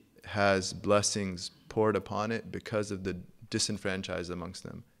society has blessings poured upon it because of the disenfranchised amongst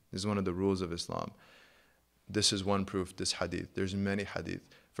them. This is one of the rules of Islam. This is one proof, this hadith. There's many hadith.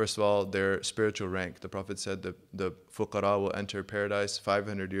 First of all, their spiritual rank. The Prophet said the fuqara will enter paradise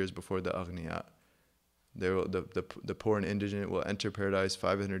 500 years before the aghniya. The poor and indigent will enter paradise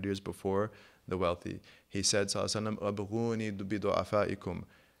 500 years before the wealthy. He said, sallallahu alaihi wasallam, "Abghuni bidu'afaikum,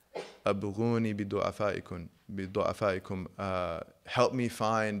 abghuni bidu'afaikum." Help me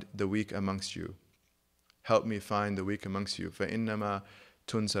find the weak amongst you. Help me find the weak amongst you. فَإِنَّمَا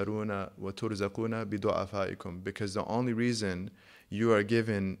تُنْصَرُونَ وَتُرْزَقُونَ بِدُعَفَائِكُم. Because the only reason you are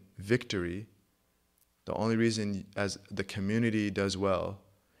given victory, the only reason as the community does well,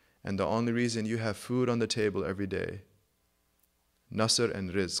 and the only reason you have food on the table every day, nasr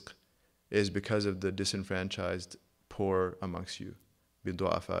and rizq, is because of the disenfranchised poor amongst you.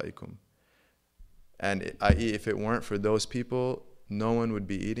 بِدُعَفَائِكُم. And i.e., if it weren't for those people, no one would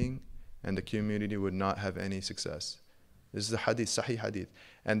be eating, and the community would not have any success. This is a hadith, sahih hadith.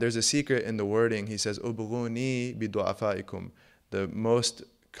 And there's a secret in the wording. He says, "Ubghuni bidu'afaikum." The most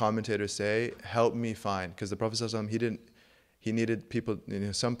commentators say, "Help me find," because the Prophet ﷺ, he needed people.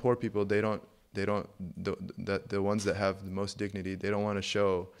 Some poor people, the ones that have the most dignity, they don't want to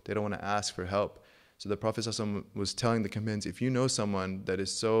show, they don't want to ask for help. So the Prophet ﷺ was telling the companions, if you know someone that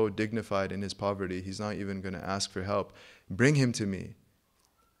is so dignified in his poverty, he's not even going to ask for help, bring him to me.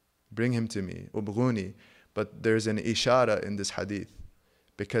 Bring him to me. Ubghuni. But there's an ishara in this hadith,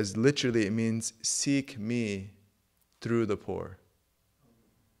 because literally it means seek me through the poor.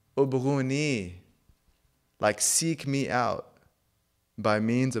 Ubghuni, like seek me out by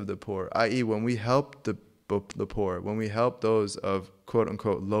means of the poor. I.e., when we help the poor, when we help those of quote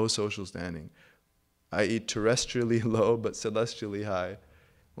unquote low social standing, i.e., terrestrially low but celestially high,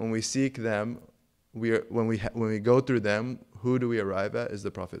 when we seek them, when we go through them, who do we arrive at? Is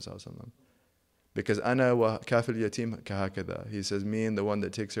the Prophet ﷺ. Because ana wa kafil yatim kahakada. He says, me and the one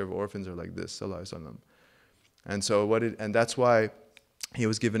that takes care of orphans are like this. ﷺ. And so and that's why he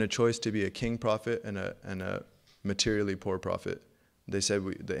was given a choice to be a king prophet and a materially poor prophet. They said,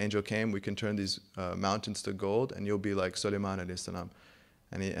 the angel came, we can turn these mountains to gold, and you'll be like Sulaiman alayhi salam.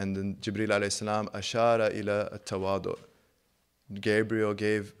 And then Jibreel alayhi salam ashara ila at-tawadu. Gabriel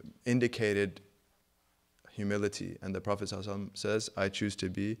indicated humility, and the Prophet ﷺ says, I choose to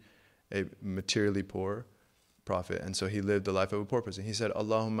be a materially poor prophet. And so he lived the life of a poor person. He said,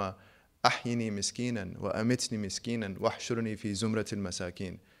 Allahumma ahyini miskinan wa amitni miskinan wa ahshurni fi zumratil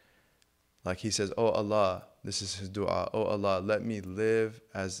masakin. Like he says, oh Allah, this is his dua, oh Allah, let me live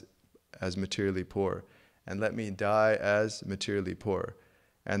as materially poor, and let me die as materially poor.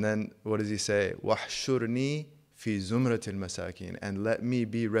 And then what does he say? Wahshurni fi zumratil masakin, and let me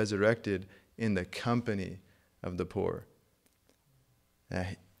be resurrected in the company of the poor.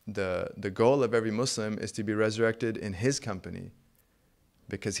 The goal of every Muslim is to be resurrected in his company,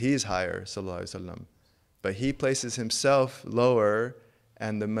 because he is higher, sallallahu alaihi wasallam. But he places himself lower,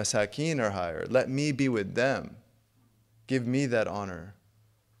 and the masakin are higher. Let me be with them. Give me that honor.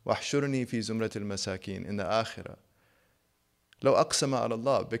 Wahshurni fi zumratil masakin, in the akhirah. Lo aqsama ala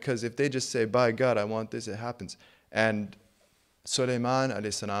Allah, because if they just say, by God, I want this, it happens. And Sulaiman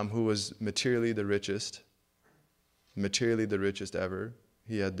alayhi salam, who was materially the richest ever,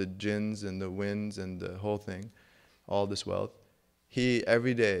 he had the jinns and the winds and the whole thing, all this wealth. He,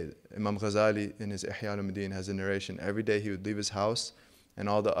 every day, Imam Ghazali in his Ihya al-Madin has a narration, every day he would leave his house, and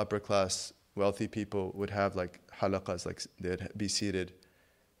all the upper class wealthy people would have like halaqas, like they'd be seated,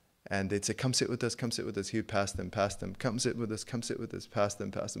 and they'd say, come sit with us, come sit with us. He would pass them, come sit with us, pass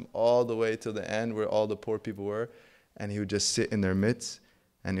them, all the way till the end where all the poor people were, and he would just sit in their midst,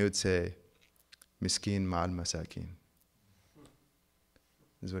 and he would say, miskin ma'al masakin.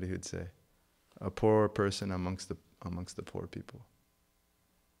 This is what he would say. A poor person amongst the poor people.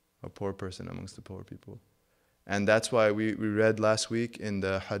 A poor person amongst the poor people. And that's why we read last week in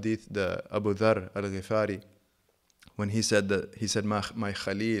the hadith, the Abu Dharr al-Ghifari, when he said my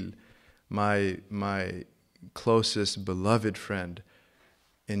Khalil, my closest beloved friend,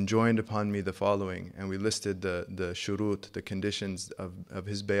 enjoined upon me the following, and we listed the shurut, the conditions of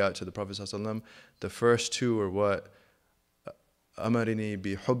his bayat to the Prophet ﷺ. The first two were what? Amarini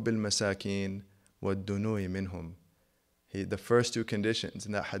bi hubbil masakin wa dunui minhum. The first two conditions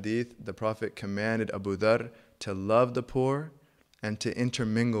in that hadith, the Prophet commanded Abu Dharr to love the poor and to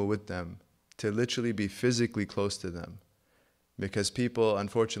intermingle with them, to literally be physically close to them. Because people,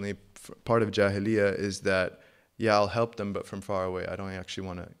 unfortunately, part of Jahiliyyah is that, yeah, I'll help them, but from far away. I don't actually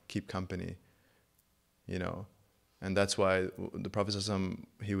want to keep company, And that's why the Prophet ﷺ,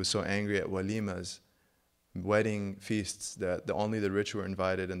 he was so angry at walimas, wedding feasts, that only the rich were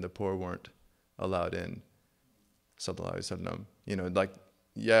invited and the poor weren't allowed in. Sallallahu Alaihi Wasallam. Like,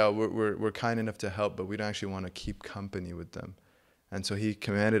 yeah, we're kind enough to help, but we don't actually want to keep company with them. And so he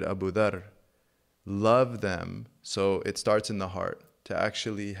commanded Abu Dharr, love them. So it starts in the heart, to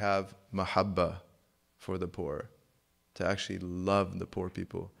actually have mahabba for the poor, to actually love the poor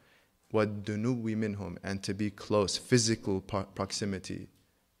people. وَالدُّنُوِّ مِنْهُمْ, and to be close, physical proximity,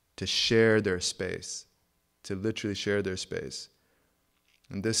 to share their space, to literally share their space.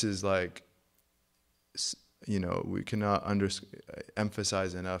 And this is like, we cannot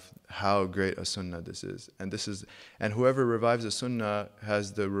emphasize enough how great a sunnah this is. And whoever revives a sunnah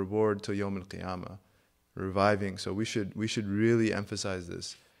has the reward till Yawm al-Qiyamah, reviving. So we should really emphasize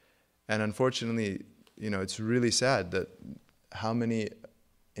this. And unfortunately, it's really sad that how many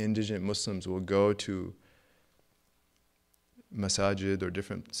indigent Muslims will go to masajid or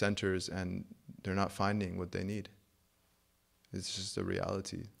different centers and they're not finding what they need. It's just a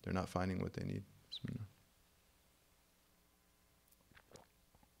reality. They're not finding what they need.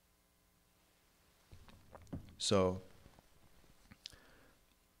 So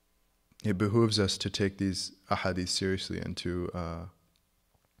it behooves us to take these ahadith seriously and to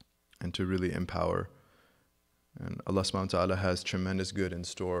really empower. And Allah subhanahu wa ta'ala has tremendous good in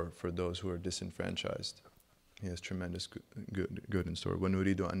store for those who are disenfranchised. He has tremendous good in store.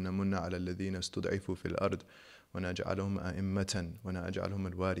 وَنُرِيدُ أَن نَمُنَّ عَلَى الَّذِينَ اسْتُضْعِفُوا فِي الْأَرْضِ وَنَجْعَلْهُمْ أَئِمَّةً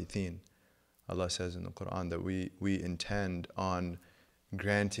وَنَجْعَلْهُمُ الْوَارِثِينَ. Allah says in the Quran that we intend on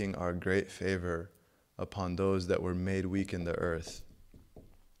granting our great favor upon those that were made weak in the earth.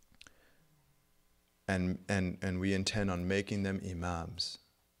 And we intend on making them imams.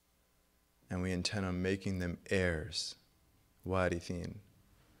 And we intend on making them heirs, warithin.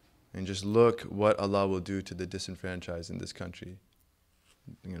 And just look what Allah will do to the disenfranchised in this country.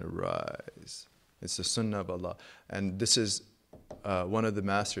 They're going to rise. It's the sunnah of Allah. And this is one of the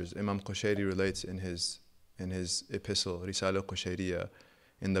masters, Imam Qushayri relates in his epistle, Risala al-Qushayriya,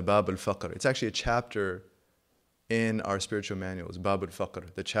 in the Bab al-Faqr. It's actually a chapter in our spiritual manuals, Bab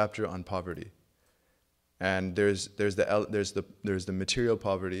al-Faqr, the chapter on poverty. And there's the material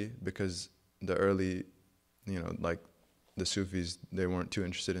poverty, because the early, like the Sufis, they weren't too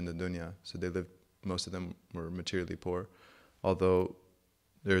interested in the dunya, so most of them were materially poor. Although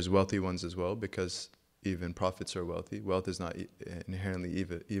there's wealthy ones as well, because even prophets are wealthy. Wealth is not inherently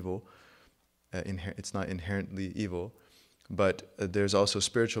evil. It's not inherently evil, but there's also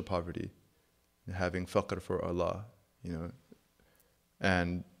spiritual poverty, having faqr for Allah,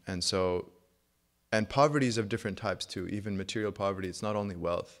 and poverty is of different types too. Even material poverty, it's not only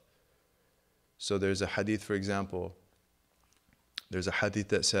wealth. So there's a hadith, for example, there's a hadith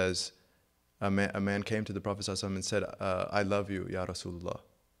that says, a man came to the Prophet ﷺ and said, I love you, Ya Rasulullah.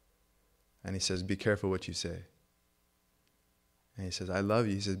 And he says, be careful what you say. And he says, I love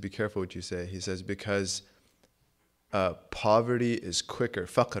you. He says, be careful what you say. He says, because poverty is quicker,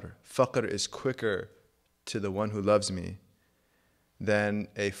 faqr is quicker to the one who loves me than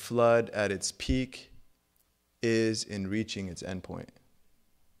a flood at its peak is in reaching its endpoint.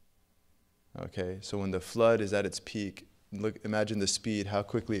 Okay, so when the flood is at its peak, imagine the speed, how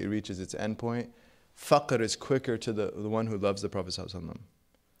quickly it reaches its endpoint. Faqr is quicker to the one who loves the Prophet ﷺ.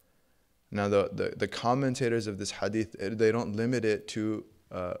 Now the commentators of this hadith, they don't limit it to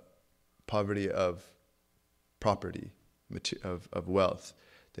poverty of property, of wealth.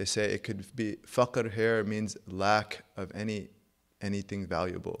 They say it could be, faqr here means lack of anything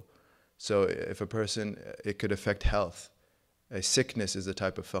valuable. So if a person, it could affect health. A sickness is a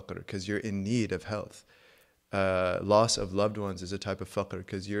type of faqr because you're in need of health. Loss of loved ones is a type of faqr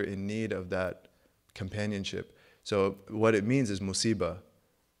because you're in need of that companionship. So what it means is musibah.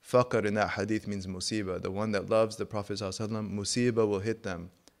 Faqr in that hadith means musibah. The one that loves the Prophet ﷺ, musibah will hit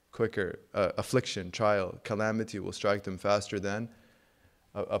them quicker. Affliction, trial, calamity will strike them faster than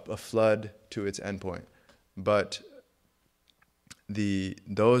a flood to its endpoint. But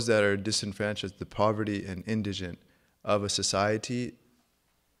those that are disenfranchised, the poverty and indigent of a society,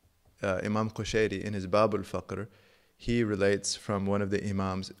 Imam Qushayri in his Bab al-Faqr, he relates from one of the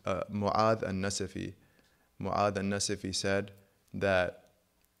Imams, Muaadh al-Nasafi. Muaadh al-Nasafi said that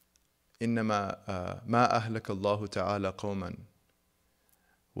إنما ما أهلك الله تعالى قوما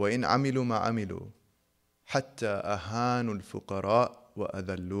وإن عملوا ما عملوا حتى أهانوا الفقراء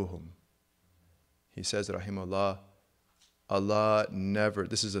وأذلوهم. He says, rahimahullah, Allah never,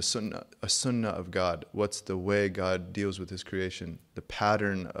 this is a sunnah of God. What's the way God deals with His creation? The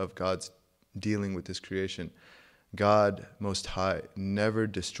pattern of God's dealing with His creation. God, Most High, never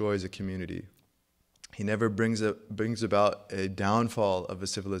destroys a community. He never brings about a downfall of a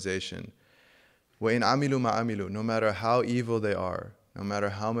civilization. وَإِنْ عَمِلُوا مَا عَمِلُوا, no matter how evil they are, no matter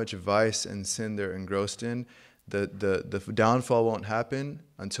how much vice and sin they're engrossed in, the downfall won't happen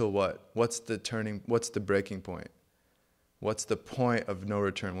until what? What's the breaking point? What's the point of no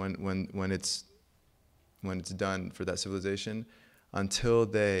return when it's done for that civilization? Until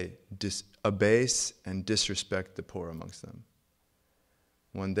they abase and disrespect the poor amongst them.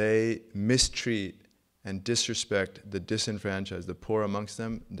 when they mistreat and disrespect the disenfranchised, the poor amongst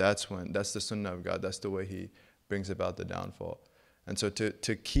them, that's the sunnah of God. That's the way He brings about the downfall. And so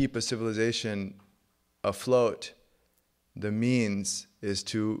to keep a civilization afloat, the means is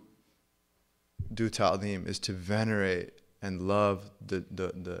to do ta'zeem, is to venerate and love the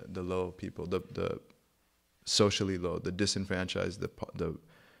low people, the socially low, the disenfranchised, the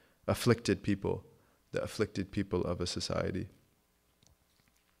afflicted people of a society.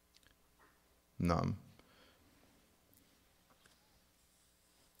 Naam.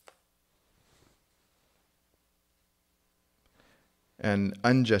 And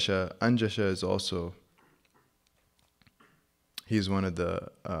Anjasha is also, he's one of the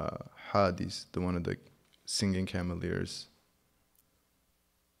hadis, one of the singing cameleers.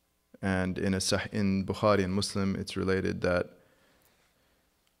 And in Bukhari and Muslim, it's related that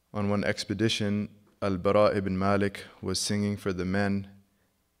on one expedition, Al-Baraa Ibn Maalik was singing for the men,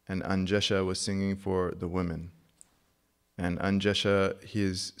 and Anjasha was singing for the women. And Anjasha,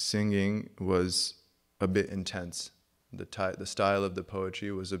 his singing was a bit intense. The style of the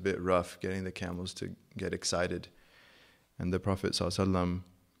poetry was a bit rough, getting the camels to get excited. And the Prophet ﷺ,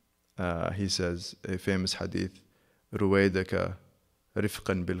 he says, a famous hadith, "Ruwaydaka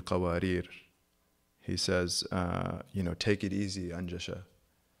rifqan bil qawarir." He says, take it easy, Anjasha.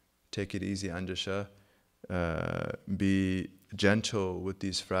 Take it easy, Anjasha. Be gentle with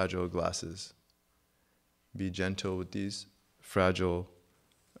these fragile glasses. Be gentle with these fragile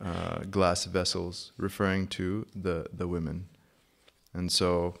glass vessels, referring to the women. And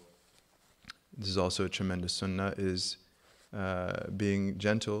so this is also a tremendous sunnah, is being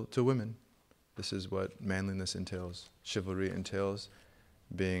gentle to women. This is what manliness entails, chivalry entails,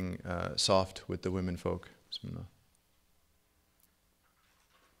 being soft with the women folk. Bismillah.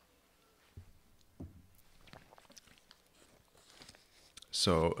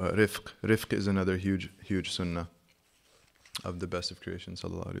 So rifq is another huge sunnah of the best of creation,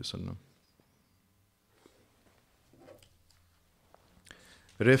 sallallahu alaihi wasallam.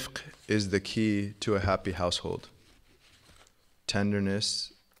 Rifq is the key to a happy household.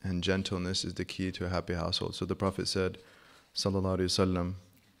 Tenderness and gentleness is the key to a happy household. So the Prophet said, sallallahu alaihi wasallam,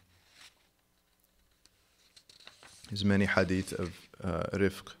 there's many hadith of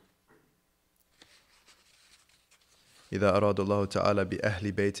rifq. إذا أراد الله تعالى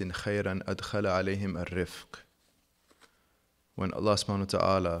بأهل بيت خيرا أدخل عليهم الرفق. When Allah subhanahu wa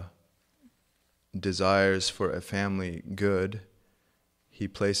ta'ala desires for a family good, He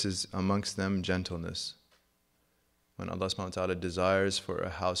places amongst them gentleness. When Allah subhanahu wa ta'ala desires for a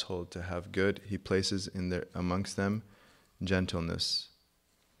household to have good, He places amongst them gentleness.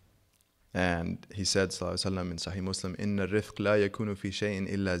 And He said, sallallahu alaihi wasallam, in Sahih Muslim, إن الرفق لا يكون في شيء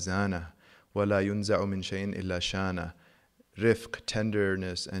إلا زانه ولا ينزع من شيء إلا شانه. Rifq,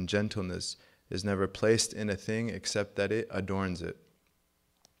 tenderness and gentleness, is never placed in a thing except that it adorns it.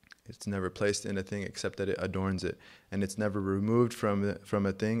 It's never placed in a thing except that it adorns it. And it's never removed from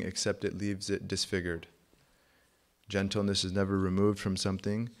a thing except it leaves it disfigured. Gentleness is never removed from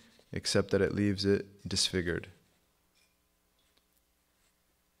something except that it leaves it disfigured.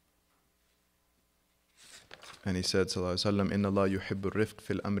 And he said, sallallahu alaihi wasallam, "Inna Allah yuhibbu rifq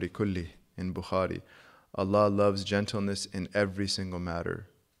fil amri kulli." In Bukhari, Allah loves gentleness in every single matter.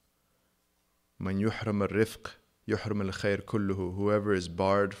 Man yuhram al-rifq, yuhram al-khair kulluhu. Whoever is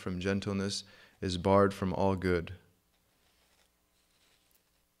barred from gentleness is barred from all good.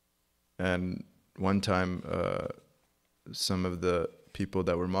 And one time, some of the people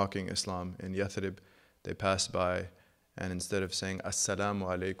that were mocking Islam in Yathrib, they passed by, and instead of saying Asalaamu,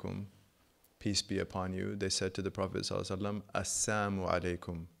 Alaikum, peace be upon you, they said to the Prophet ﷺ, Asalaamu,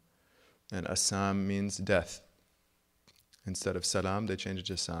 Alaikum. And Asam means death. Instead of Salam, they changed it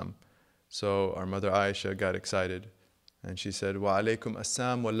to Sam. So our mother Aisha got excited, and she said, Wa Alaikum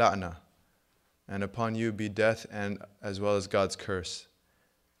Asam wa la'na. And upon you be death, and as well as God's curse.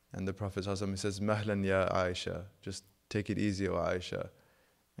 And the Prophet ﷺ says, Mahlan ya Aisha, just take it easy, O Aisha.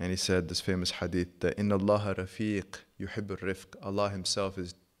 And he said this famous hadith that Inna Allah rafiq yuhibbur rifq. Allah Himself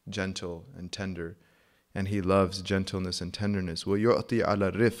is gentle and tender, and He loves gentleness and tenderness. Wa yu'ti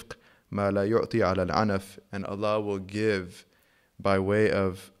ala rifq ma la yu'ti ala al-anaf. And Allah will give by way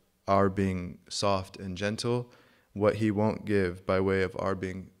of our being soft and gentle what He won't give by way of our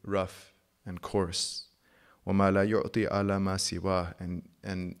being rough and coarse. Wa ma la yu'ti ala ma siwa.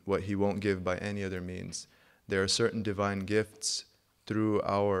 And what He won't give by any other means. There are certain divine gifts through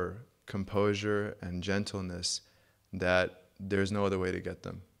our composure and gentleness that there's no other way to get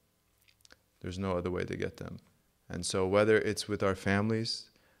them. There's no other way to get them. And so whether it's with our families,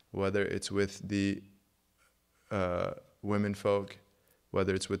 whether it's with the women folk,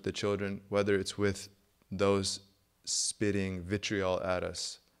 whether it's with the children, whether it's with those spitting vitriol at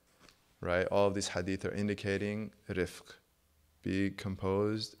us, right? All of these hadith are indicating rifq, be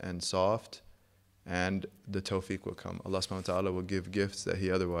composed and soft, and the tawfiq will come. Allah subhanahu wa ta'ala will give gifts that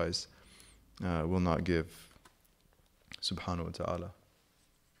He otherwise will not give, subhanahu wa ta'ala.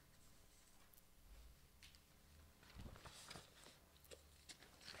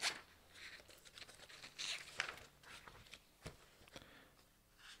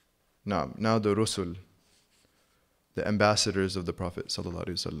 Now the Rusul, the ambassadors of the Prophet sallallahu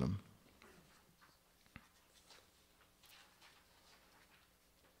alaihi wasallam.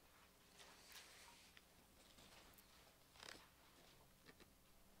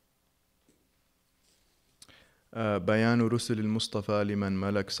 بيان رسل المصطفى لمن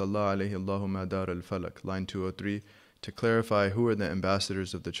ملك صلى عليه الله ما دار الفلك, line 203, to clarify who are the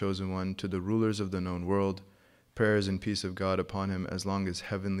ambassadors of the chosen one to the rulers of the known world. Prayers and peace of God upon him as long as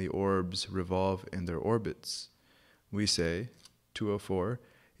heavenly orbs revolve in their orbits. We say, 204,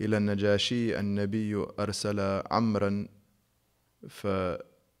 إلى النجاشي النبي أرسل عمرا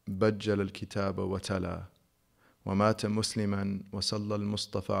فبجل الكتاب وتلا ومات مسلما وصلى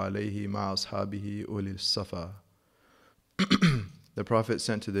المصطفى عليه مع أصحابه أولي الصفا. The Prophet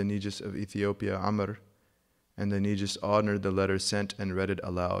sent to the Negus of Ethiopia Amr, and the Negus honored the letter sent and read it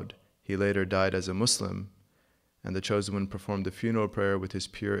aloud. He later died as a Muslim, and the chosen one performed the funeral prayer with his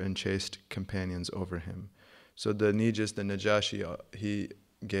pure and chaste companions over him. So the Negus, the Najashi, he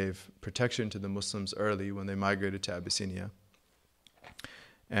gave protection to the Muslims early when they migrated to Abyssinia.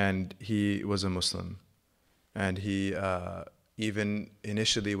 And he was a Muslim. And he, even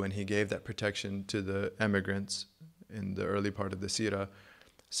initially when he gave that protection to the emigrants in the early part of the Sirah,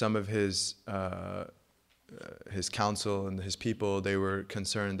 some of his council and his people, they were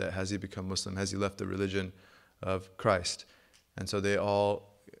concerned that has he become Muslim, has he left the religion of Christ? And so they all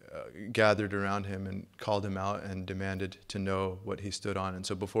gathered around him and called him out and demanded to know what he stood on. And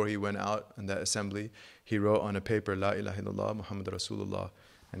so before he went out in that assembly, he wrote on a paper, La ilaha illallah Muhammad Rasulullah,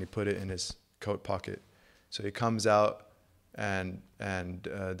 and he put it in his coat pocket. So he comes out and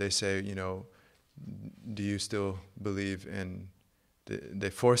they say, you know, do you still believe in, they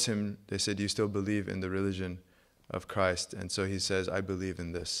force him, they said, do you still believe in the religion of Christ? And so he says, I believe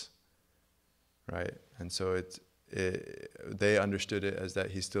in this, right? And so they understood it as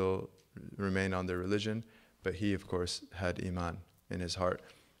that he still remained on their religion, but he, of course, had iman in his heart.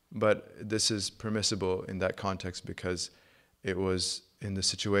 But this is permissible in that context because it was, in the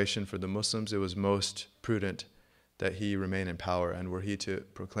situation for the Muslims, it was most prudent that he remain in power. And were he to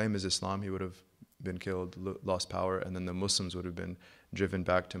proclaim his Islam, he would have been killed, lost power, and then the Muslims would have been driven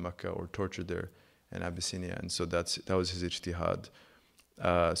back to Mecca or tortured there in Abyssinia. And so that was his ijtihad.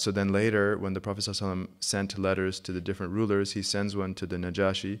 So then later, when the Prophet ﷺ sent letters to the different rulers, he sends one to the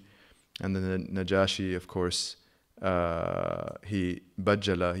Najashi, and then the Najashi, of course, he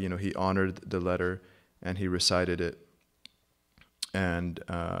bajjala, you know, he honored the letter and he recited it. And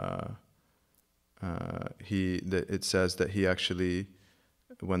it says that he actually,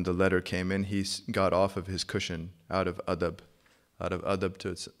 when the letter came in, he got off of his cushion out of adab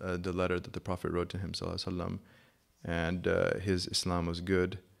to the letter that the Prophet wrote to him, sallallahu alaihi wasallam. And his Islam was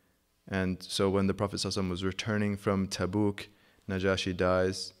good. And so when the Prophet ﷺ was returning from Tabuk, Najashi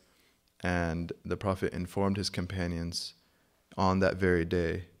dies, and the Prophet informed his companions on that very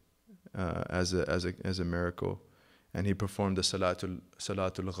day as a miracle, and he performed the Salatul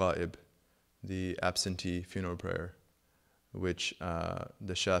Ghaib, the absentee funeral prayer, which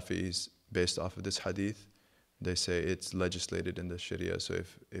the Shafi'is, based off of this hadith, they say it's legislated in the Sharia. So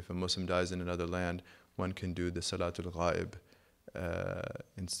if a Muslim dies in another land, one can do the Salatul Ghaib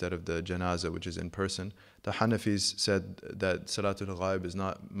instead of the Janazah, which is in person. The Hanafis said that Salatul Ghaib is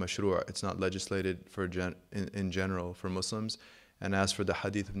not mashru', it's not legislated for in general for Muslims. And as for the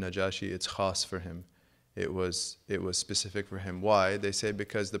hadith of Najashi, it's khas for him. It was specific for him. Why? They say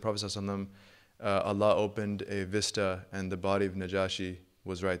because the Prophet ﷺ, Allah opened a vista and the body of Najashi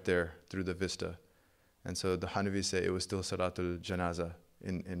was right there through the vista. And so the Hanafis say it was still Salatul Janazah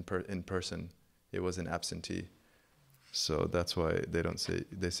in person. It was an absentee. So that's why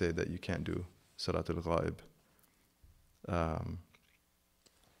they say that you can't do Salatul Ghaib.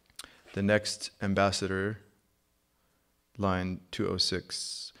 The next ambassador, line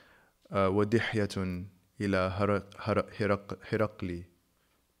 206, وَدِحْيَةٌ إِلَى هِرَقْلِ.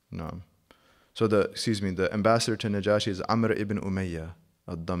 No. So the ambassador to Najashi is Amr ibn Umayyah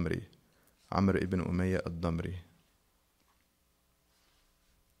al-Damri. Amr ibn Umayyah al-Damri.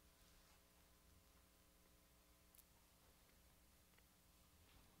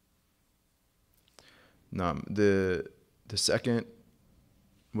 The second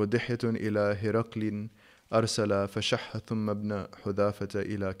ودحية إلى هرقل أرسل فشح ثم ابن حذافة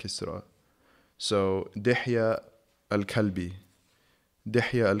إلى كسرى. So Dihya al-Kalbi,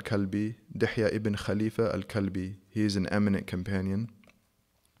 Dihya ibn Khalifa al-Kalbi, he is an eminent companion,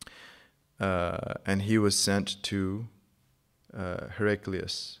 and he was sent to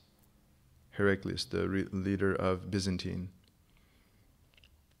Heraclius, the leader of Byzantine.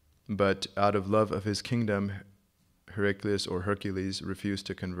 But out of love of his kingdom, Heraclius or Hercules refused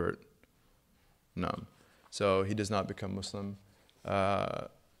to convert. No. So he does not become Muslim. Dihya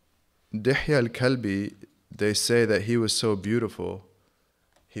al-Kalbi, they say that he was so beautiful,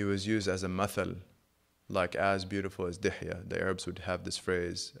 he was used as a mathal, like as beautiful as Dihya. The Arabs would have this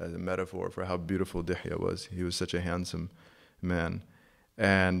phrase as a metaphor for how beautiful Dihya was. He was such a handsome man.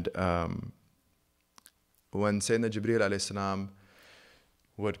 And when Sayyidina Jibreel alayhi salam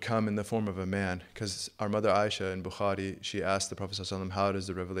would come in the form of a man, because our mother Aisha in Bukhari, she asked the Prophet ﷺ, how does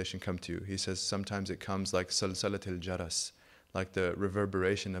the revelation come to you? He says sometimes it comes like salsalatil jaras, like the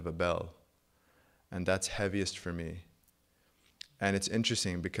reverberation of a bell, and that's heaviest for me. And it's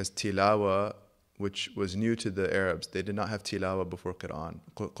interesting because tilawa, which was new to the Arabs, they did not have tilawa before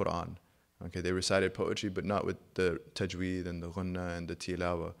Quran. Okay, they recited poetry, but not with the tajweed and the ghunna and the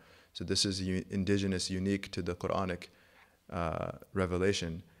tilawa. So this is indigenous, unique to the Quranic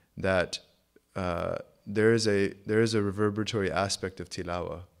revelation, that there is a reverberatory aspect of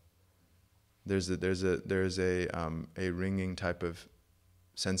tilawa. There's a ringing type of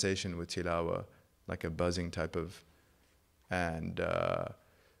sensation with tilawa, like a buzzing type of, and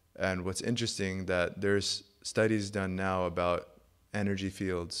what's interesting that there's studies done now about energy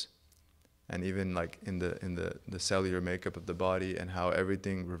fields, and even like in the cellular makeup of the body and how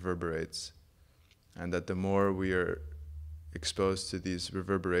everything reverberates, and that the more we are exposed to these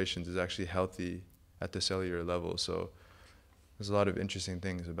reverberations is actually healthy at the cellular level. So there's a lot of interesting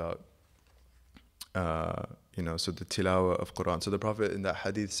things about so the tilawa of Quran. So the Prophet in that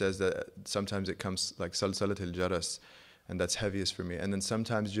hadith says that sometimes it comes like salsalatil jaras, and that's heaviest for me. And then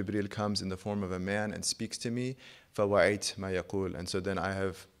sometimes Jibreel comes in the form of a man and speaks to me, فَوَعِيْتْ مَا يَقُولُ, and so then I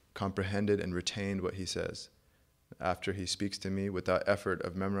have comprehended and retained what he says. After he speaks to me, without effort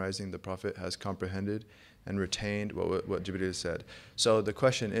of memorizing, the Prophet has comprehended and retained what Jibreel said. So the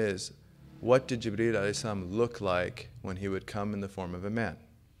question is, what did Jibreel alayhi salam look like when he would come in the form of a man?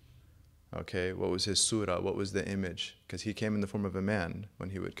 Okay, what was his surah? What was the image? Because he came in the form of a man when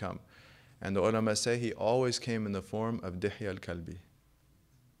he would come. And the ulama say he always came in the form of Dihya al-Kalbi.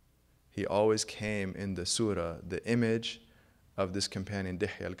 He always came in the surah, the image of this companion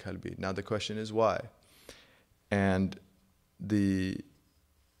Dihya al-Kalbi. Now the question is why? And this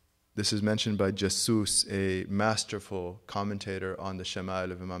is mentioned by Jassus, a masterful commentator on the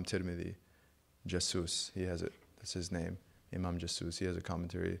Shama'il of Imam Tirmidhi. Jassus, he has it. That's his name, Imam Jassus. He has a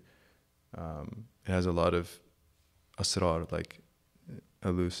commentary. It has a lot of asrar, like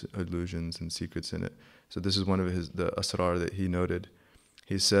allusions and secrets in it. So this is one of the asrar that he noted.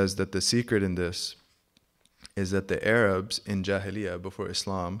 He says that the secret in this is that the Arabs in Jahiliyyah, before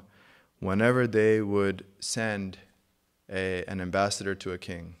Islam, whenever they would send an ambassador to a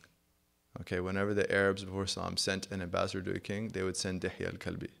king, okay, whenever the Arabs before Islam sent an ambassador to a king, they would send Dihya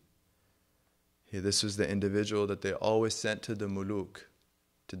al-Kalbi. This was the individual that they always sent to the muluk,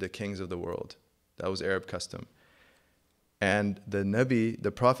 to the kings of the world. That was Arab custom. And the Nabi,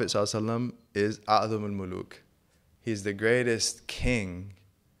 the Prophet ﷺ, is A'zam al-Muluk. He's the greatest king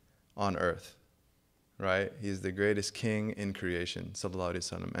on earth, right? He's the greatest king in creation, sallallahu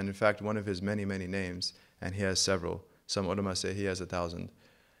alaihi wasallam. And in fact, one of his many, many names, and he has several. Some ulama say he has 1,000.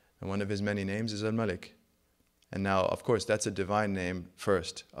 And one of his many names is Al-Malik. And now, of course, that's a divine name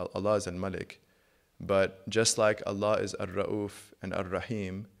first. Allah is Al-Malik. But just like Allah is Ar-Ra'uf and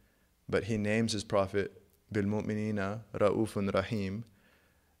Ar-Rahim, but He names His Prophet Bil-Mu'minina Ra'ufun Rahim,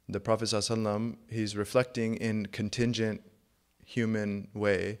 the Prophet ﷺ, he's reflecting in contingent human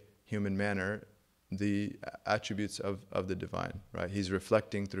way, human manner, the attributes of the divine, right? He's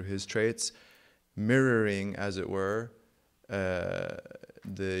reflecting through his traits, mirroring, as it were,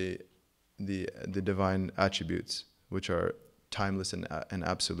 the divine attributes, which are timeless and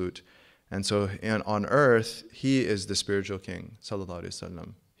absolute. And so on earth, he is the spiritual king, sallallahu alaihi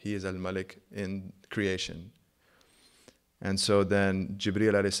wasallam. He is al-Malik in creation. And so then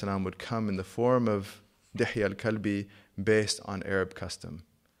Jibreel alayhi salam would come in the form of Dihya al-Kalbi based on Arab custom.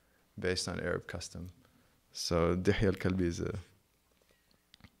 So Dihya al-Kalbi is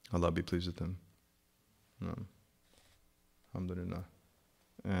Allah be pleased with him. No. Alhamdulillah.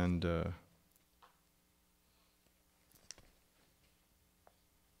 And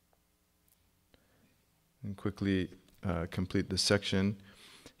quickly complete this section.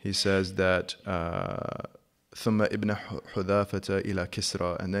 he says that ثم ابن حذافة إلى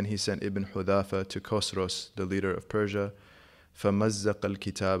كسرى, and then he sent Ibn Hudhafa to Khosros, the leader of Persia. فمزق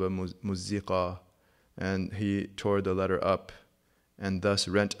الكتاب مزقا, and he tore the letter up and thus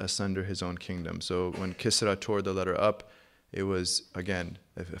rent asunder his own kingdom. So when Kisra tore the letter up, it was, again,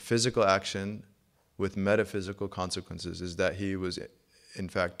 a physical action with metaphysical consequences, is that he was in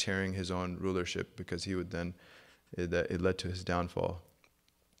fact tearing his own rulership, because he would then, it led to his downfall.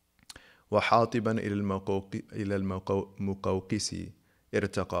 وحاطبا إلى المقوقس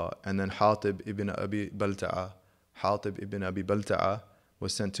ارتقى, and then Hatib ibn Abi Balta'a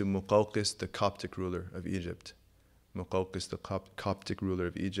was sent to Muqawqis, the Coptic ruler of Egypt. Muqawqis, the Coptic ruler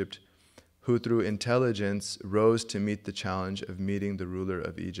of Egypt, who through intelligence rose to meet the challenge of meeting the ruler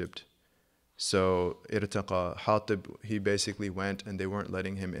of Egypt. So irtaqa, Hatib, he basically went and they weren't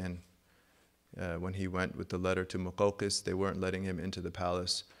letting him in. When he went with the letter to Muqawqis, they weren't letting him into the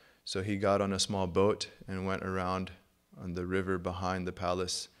palace. So he got on a small boat and went around on the river behind the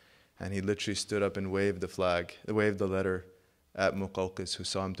palace, and he literally stood up and waved the letter at Muqawqis, who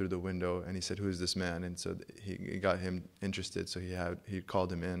saw him through the window, and he said, "Who is this man?" And so he got him interested, so he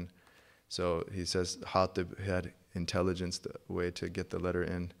called him in. So he says Hatib had intelligence, the way to get the letter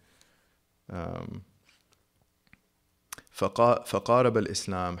in. فقارب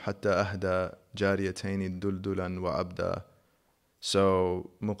الإسلام حتى أهدى جاريتين دلدلا وعبدا.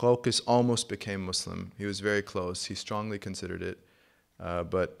 So Muqawqis almost became Muslim. He was very close. He strongly considered it.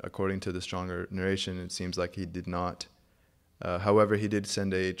 But according to the stronger narration, it seems like he did not. However, he did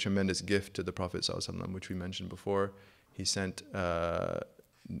send a tremendous gift to the Prophet ﷺ, which we mentioned before. He sent 2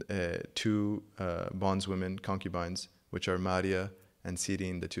 bondswomen, concubines, which are Maria and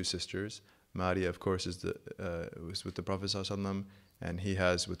Sirin, the 2 sisters. Maria, of course, was with the Prophet ﷺ, and he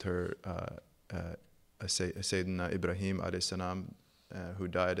has with her Sayyidina Ibrahim alayhi salam, who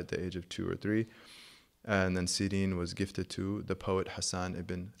died at the age of 2 or 3. And then Sirin was gifted to the poet Hassan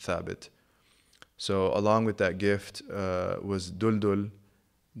ibn Thabit. So along with that gift was Duldul,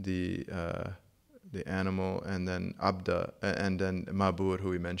 the animal, and then Abda, and then Mabur, who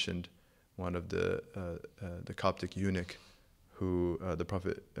we mentioned, one of the Coptic eunuch who the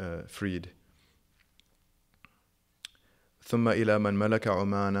Prophet freed. ثم إلى من ملك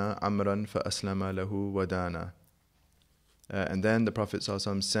عمان عمرا فأسلم له ودانا. And then the Prophet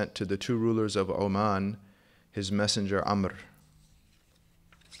ﷺ sent to the 2 rulers of Oman his messenger Amr.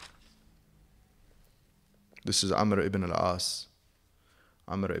 This is Amr ibn al-As.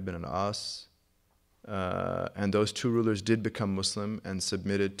 Amr ibn al-As. And those 2 rulers did become Muslim and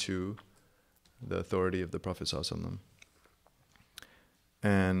submitted to the authority of the Prophet ﷺ.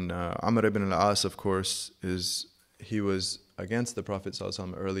 And Amr ibn al-As, of course, he was against the Prophet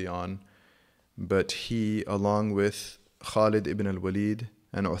ﷺ early on, but he, along with Khalid ibn al-Walid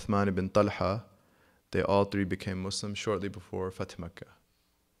and Uthman ibn Talha, they all 3 became Muslim shortly before Fath Makkah.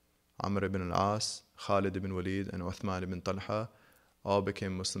 Amr ibn al-As, Khalid ibn Walid, and Uthman ibn Talha all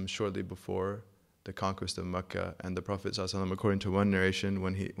became Muslim shortly before the conquest of Makkah. And the Prophet ﷺ, according to one narration,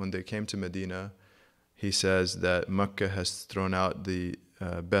 when they came to Medina, he says that Makkah has thrown out the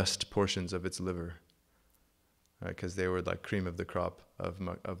best portions of its liver, right? Because they were like cream of the crop of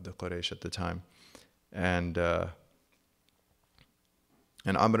the Quraysh at the time. And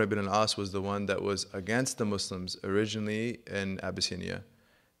Amr ibn al-As was the one that was against the Muslims originally in Abyssinia.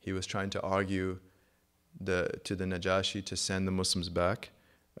 He was trying to argue to the Najashi to send the Muslims back.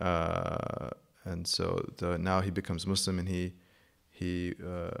 And so now he becomes Muslim, and he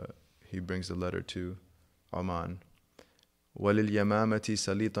brings the letter to Oman. ولليمامة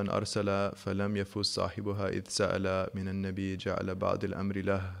سليطا أرسل فلم يفز صاحبها إذ سأل من النبي جعل بعض الأمر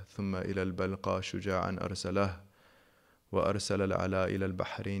له ثم إلى البلقى شجاعا أرسله وأرسل العلاء إلى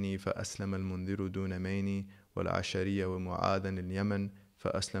البحرين فأسلم المنذر دون مين والعشرية ومعاذا اليمن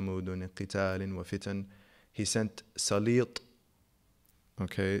فأسلموا دون قتال وفتن. He sent Salit.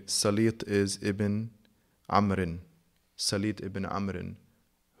 Okay, Salit is Ibn Amrin. Salit ibn Amrin,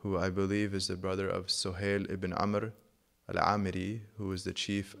 who I believe is the brother of Suhail ibn Amr Al-Amiri, who was the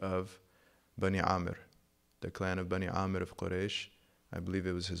chief of Bani Amr, the clan of Bani Amr of Quraysh. I believe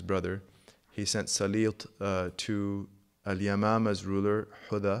it was his brother. He sent Salit to Al-Yamama's ruler,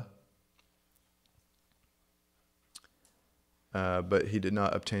 Hudha, but he did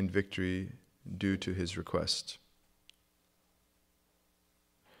not obtain victory due to his request.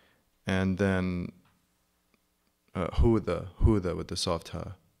 And then Hudha with the soft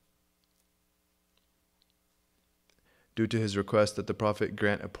ha. Due to his request that the Prophet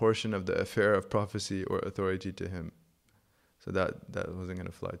grant a portion of the affair of prophecy or authority to him. So that wasn't going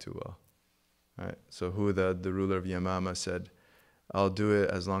to fly too well. Right? So Hudha, the ruler of Yamama, said, I'll do it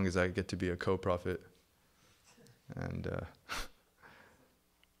as long as I get to be a co-prophet. And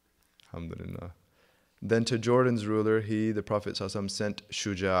alhamdulillah. Then to Jordan's ruler, the Prophet ﷺ sent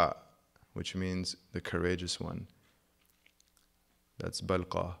Shuja', which means the courageous one. That's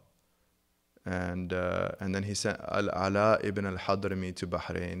Balqa. And then he sent Al-Ala ibn al-Hadrami to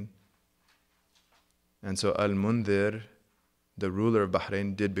Bahrain. And so Al-Mundhir, the ruler of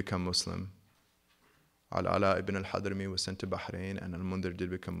Bahrain, did become Muslim. Al-Ala ibn al-Hadrami was sent to Bahrain, and Al-Mundhir did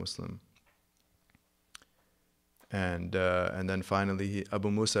become Muslim. And then finally, Abu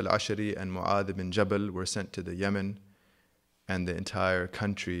Musa al-Ashari and Muaadh ibn Jabal were sent to the Yemen, and the entire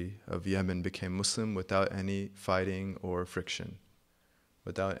country of Yemen became Muslim without any fighting or friction.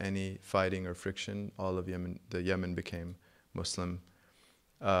 Without any fighting or friction, all of the Yemen became Muslim.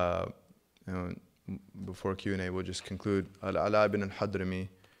 Before Q&A, we'll just conclude. Al-Ala ibn al-Hadrami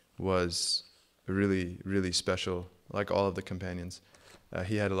was really, really special, like all of the companions.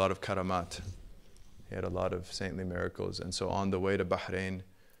 He had a lot of karamat. He had a lot of saintly miracles. And so on the way to Bahrain,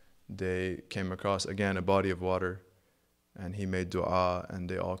 they came across, again, a body of water. And he made dua, and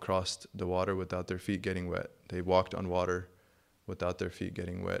they all crossed the water without their feet getting wet. They walked on water without their feet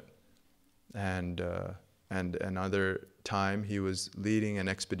getting wet. And another time, he was leading an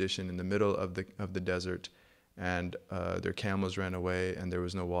expedition in the middle of the desert, and their camels ran away, and there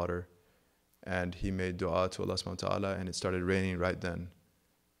was no water. And he made dua to Allah subhanahu wa ta'ala, and it started raining right then.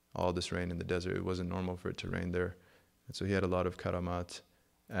 All this rain in the desert, it wasn't normal for it to rain there. And so he had a lot of karamat.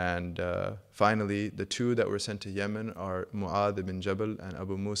 And finally, the two that were sent to Yemen are Muaadh ibn Jabal and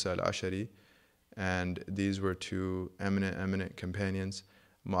Abu Musa al-Ashari. And these were two eminent companions.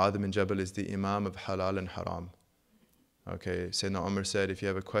 Muaadh ibn Jabal is the Imam of Halal and Haram. Okay, Sayyidina Umar said, if you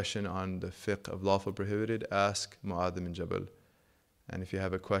have a question on the fiqh of lawful prohibited, ask Muaadh ibn Jabal. And if you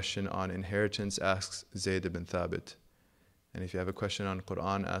have a question on inheritance, ask Zayd ibn Thabit. And if you have a question on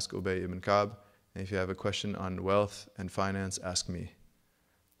Quran, ask Ubay ibn Ka'b. And if you have a question on wealth and finance, ask me.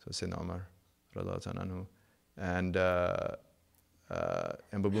 So Sayyidina Umar, anhu. And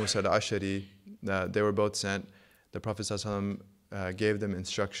Abu Musa al-Ashari, they were both sent. The Prophet ﷺ gave them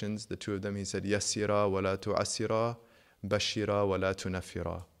instructions, the two of them. He said, Yassira wa la tu'assira, bashira wa la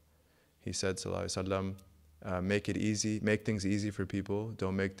tunaffira. He said, sallallahu alaihi wasallam, make it easy, make things easy for people,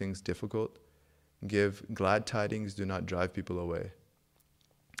 don't make things difficult. Give glad tidings, do not drive people away.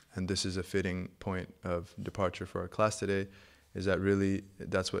 And this is a fitting point of departure for our class today, is that really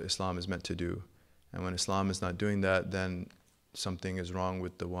that's what Islam is meant to do. And when Islam is not doing that, then something is wrong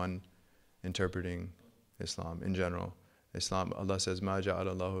with the one interpreting Islam in general. Islam, Allah says, مَا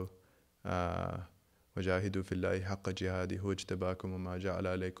جَعَلَ اللَّهُ وَجَاهِدُوا فِي اللَّهِ حَقَّ جِهَادِهِ وَاجْتَبَاكُمْ وَمَا جَعَلَ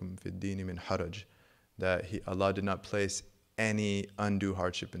عَلَيْكُمْ فِي الدِّينِ مِنْ حَرَجٍ. That Allah did not place any undue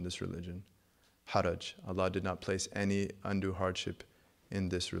hardship in this religion. Haraj. Allah did not place any undue hardship in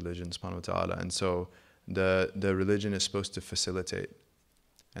this religion, subhanahu wa ta'ala. And so the religion is supposed to facilitate.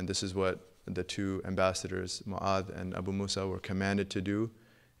 And this is what the two ambassadors, Muaadh and Abu Musa, were commanded to do,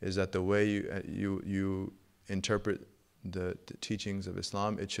 is that the way you interpret the teachings of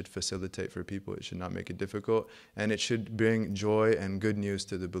Islam, it should facilitate for people. It should not make it difficult. And it should bring joy and good news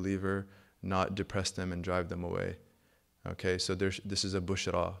to the believer, not depress them and drive them away. Okay, so this is a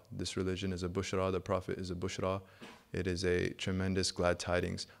bushra. This religion is a bushra. The Prophet is a bushra. It is a tremendous glad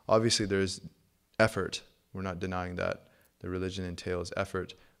tidings. Obviously, there's effort. We're not denying that. The religion entails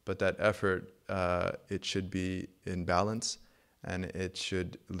effort. But that effort, it should be in balance, and it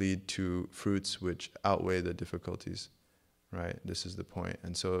should lead to fruits which outweigh the difficulties. Right? This is the point.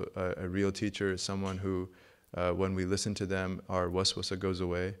 And so a real teacher is someone who, when we listen to them, our waswasa goes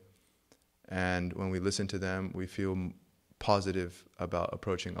away. And when we listen to them, we feel positive about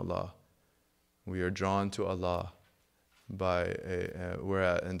approaching Allah. We are drawn to Allah by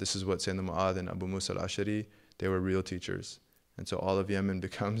and this is what Sayyidina Muaadh and Abu Musa al-Ashari, they were real teachers. And so all of Yemen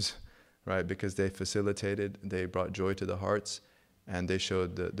becomes, right, because they facilitated, they brought joy to the hearts, and they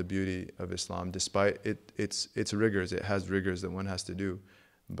showed the beauty of Islam, despite its rigors. It has rigors that one has to do.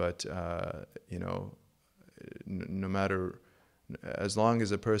 But, no matter, as long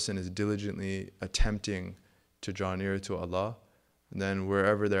as a person is diligently attempting to draw nearer to Allah, then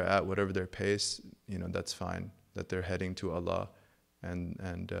wherever they're at, whatever their pace, that's fine, that they're heading to Allah,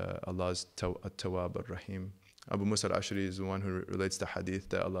 and Allah's At-Tawwab Ar-Rahim. Abu Musa al-Ashari is the one who relates the hadith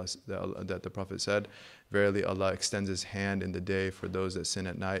that the Prophet said, verily Allah extends His hand in the day for those that sin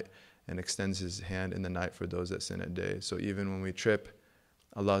at night, and extends His hand in the night for those that sin at day. So even when we trip,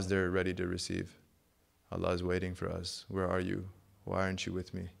 Allah's there ready to receive. Allah is waiting for us. Where are you? Why aren't you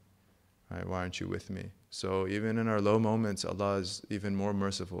with me? Right? Why aren't you with me? So even in our low moments, Allah is even more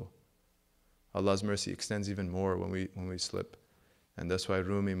merciful. Allah's mercy extends even more when we slip. And that's why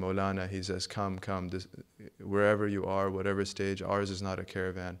Rumi, Maulana, he says, come, this, wherever you are, whatever stage, ours is not a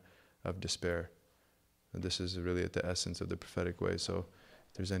caravan of despair. And this is really at the essence of the prophetic way. So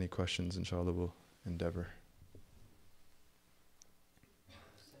if there's any questions, inshallah, we'll endeavor.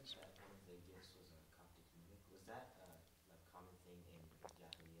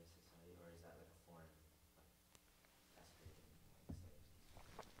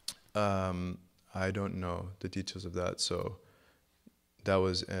 I don't know the details of that. So that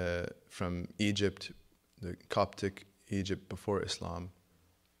was from Egypt, the Coptic Egypt before Islam.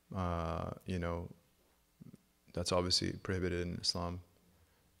 That's obviously prohibited in Islam.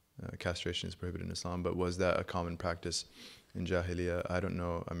 Castration is prohibited in Islam. But was that a common practice in Jahiliyyah? I don't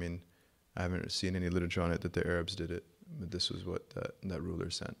know. I mean, I haven't seen any literature on it that the Arabs did it. But this was what that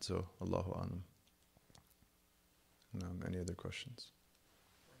ruler sent. So, Allahu Alam. Any other questions?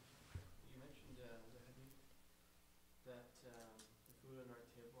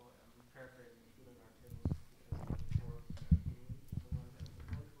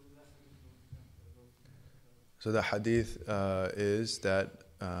 So the hadith is that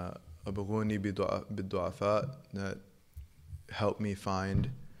Abghuni bid-du'afa, that help me find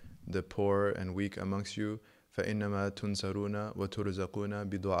the poor and weak amongst you, فَإِنَّمَا تُنْصَرُونَ وَتُرْزَقُونَ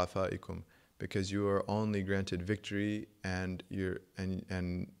بِدُعَفَائِكُمْ, because you are only granted victory and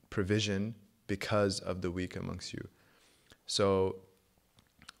provision because of the weak amongst you. So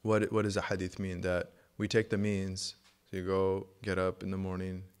what does the hadith mean? That we take the means, so you go, get up in the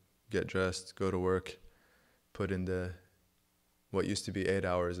morning, get dressed, go to work, put in what used to be 8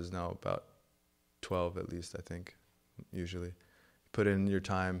 hours is now about 12 at least, I think, usually. Put in your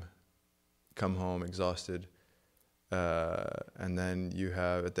time, come home exhausted, and then you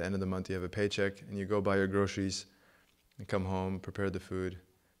have, at the end of the month, you have a paycheck, and you go buy your groceries, and come home, prepare the food,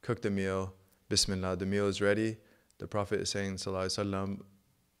 cook the meal, Bismillah, the meal is ready. The Prophet is saying, Sallallahu Alaihi Wasallam,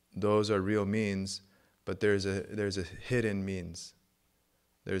 those are real means, but there's a hidden means.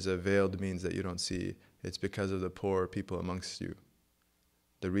 There's a veiled means that you don't see. It's because of the poor people amongst you.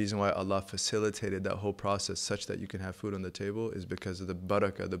 The reason why Allah facilitated that whole process such that you can have food on the table is because of the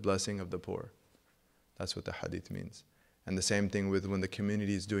barakah, the blessing of the poor. That's what the hadith means. And the same thing with when the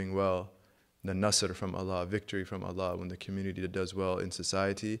community is doing well, the nasr from Allah, victory from Allah, when the community does well in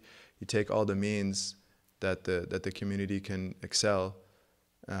society, you take all the means that the community can excel.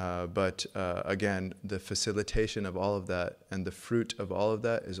 But again, the facilitation of all of that and the fruit of all of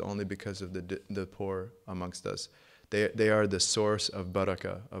that is only because of the poor amongst us. They are the source of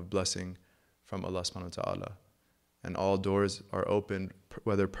barakah, of blessing from Allah subhanahu wa ta'ala. And all doors are open,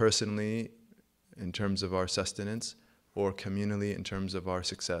 whether personally in terms of our sustenance or communally in terms of our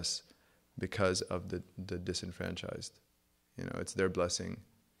success, because of the disenfranchised. It's their blessing.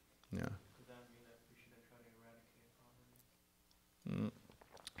 Yeah. Does that mean that we shouldn't try to eradicate poverty?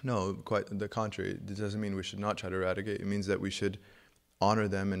 No, quite the contrary. It doesn't mean we should not try to eradicate. It means that we should honor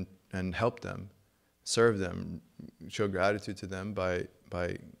them and help them, serve them, show gratitude to them by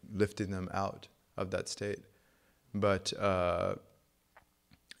lifting them out of that state. But the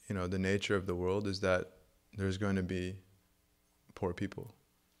nature of the world is that there's going to be poor people,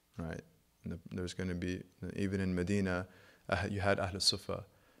 right? And there's going to be, even in Medina, you had Ahl Sufa.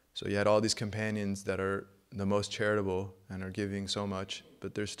 So you had all these companions that are the most charitable and are giving so much,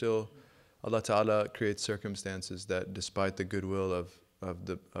 but there's still, Allah Ta'ala creates circumstances that despite the goodwill of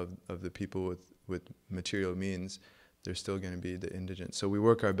the people with material means, there's still going to be the indigent. So we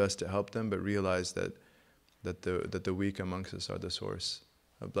work our best to help them, but realize that the weak amongst us are the source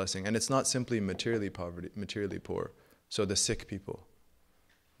of blessing. And it's not simply materially poor. So the sick people,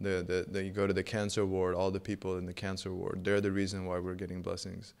 you go to the cancer ward, all the people in the cancer ward, they're the reason why we're getting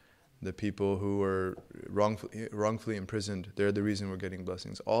blessings. The people who are wrongfully imprisoned, they're the reason we're getting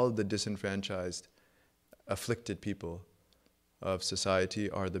blessings. All of the disenfranchised, afflicted people of society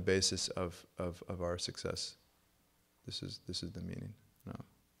are the basis of our success. This is the meaning. No.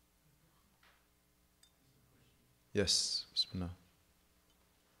 Yes, Bismillah.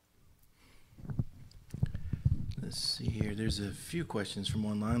 Let's see here. There's a few questions from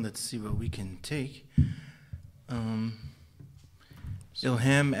online. Let's see what we can take.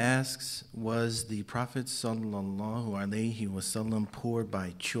 Ilham asks, was the Prophet sallallahu alaihi wasallam poor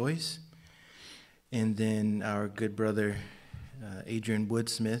by choice? And then our good brother Adrian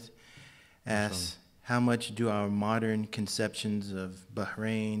Woodsmith asks, how much do our modern conceptions of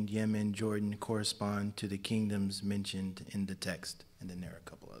Bahrain, Yemen, Jordan correspond to the kingdoms mentioned in the text? And then there are a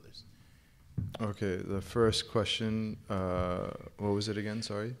couple others. Okay, the first question, what was it again?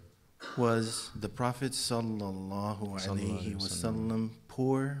 Sorry. Was the Prophet sallallahu alaihi wasallam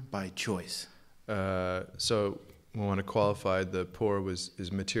poor by choice? So want to qualify the poor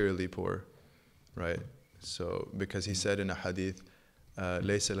is materially poor, right? So because he said in a hadith,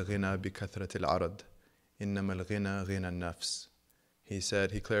 ليس الغنى بكثرة العرض إنما الغنى غنى النفس.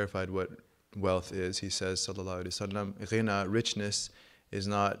 He clarified what wealth is. He says, sallallahu alaihi wasallam, ghina, richness, is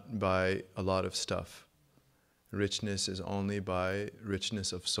not by a lot of stuff. Richness is only by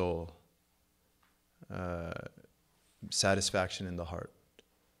richness of soul, satisfaction in the heart.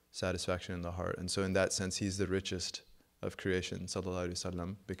 Satisfaction in the heart. And so in that sense, he's the richest of creation, sallallahu alaihi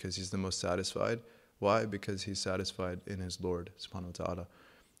wasallam, because he's the most satisfied. Why? Because he's satisfied in his Lord, subhanahu wa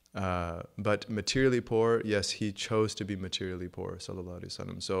ta'ala. But materially poor, yes, he chose to be materially poor, sallallahu alaihi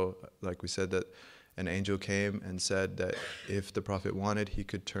wasallam. So, like we said, that an angel came and said that if the Prophet wanted, he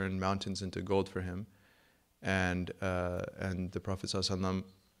could turn mountains into gold for him. And the Prophet sallallahu alaihi wasallam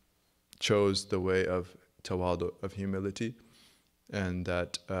chose the way of tawadu, of humility. And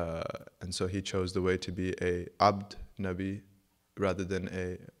so he chose the way to be a abd nabi rather than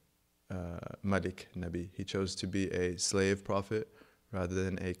a malik nabi. He chose to be a slave prophet rather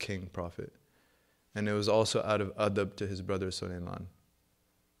than a king prophet. And it was also out of adab to his brother Sulaiman.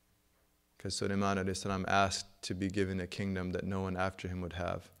 Because Sulaiman a.s. asked to be given a kingdom that no one after him would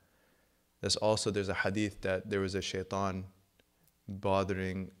have. There's a hadith that there was a shaitan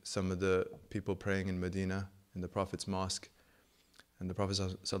bothering some of the people praying in Medina, in the Prophet's mosque. And the Prophet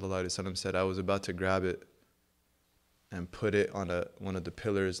ﷺ said, I was about to grab it and put it on one of the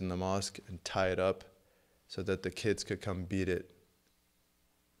pillars in the mosque and tie it up so that the kids could come beat it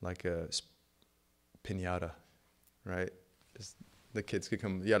like a piñata, right? The kids could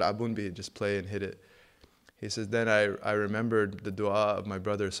come, yal'abun bihi, just play and hit it. He says, then I remembered the dua of my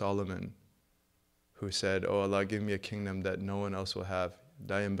brother Solomon, who said, oh Allah, give me a kingdom that no one else will have.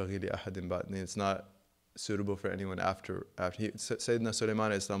 La yanbaghi li ahadin ba'dni. It's not suitable for anyone after Sayyidina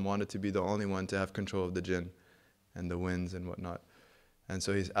Sulaiman Islam wanted to be the only one to have control of the jinn and the winds and whatnot. And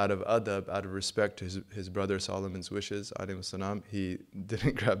so he's out of adab, out of respect to his brother Solomon's wishes, alayhi salam, he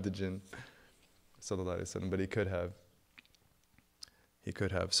didn't grab the jinn, sallallahu alaihi wasallam, but he could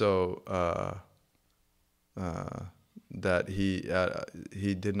have. So that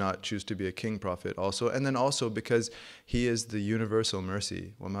he did not choose to be a king prophet also, and then also because he is the universal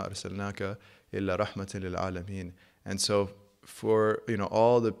mercy. وَمَا أَرْسَلْنَاكَ إِلَّا رَحْمَةً لِلْعَالَمِينَ. And so for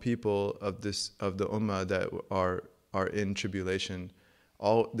all the people of the ummah that are in tribulation,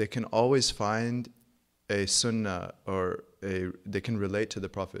 they can always find a sunnah or they can relate to the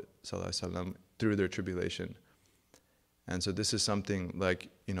Prophet ﷺ through their tribulation. And so this is something like,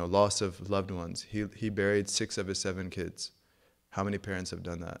 loss of loved ones. He buried 6 of his 7 kids. How many parents have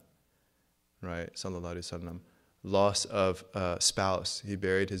done that? Right? Sallallahu Alaihi Wasallam. Loss of spouse. He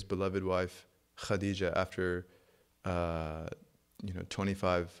buried his beloved wife, Khadija, after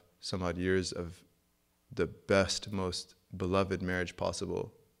 25 some odd years of the best, most beloved marriage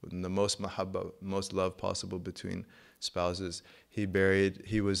possible, the most mahabba, most love possible between spouses. He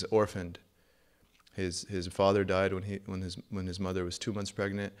was orphaned. His father died when his mother was 2 months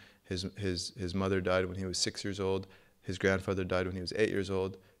pregnant. His mother died when he was 6 years old. His grandfather died when he was 8 years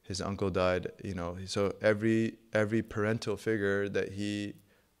old. His uncle died. So every parental figure that he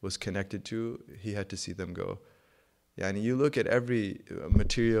was connected to, he had to see them go. And you look at every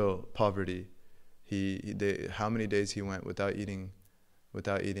material poverty. How many days he went without eating,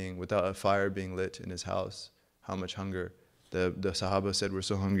 without a fire being lit in his house. How much hunger. The Sahaba said, we're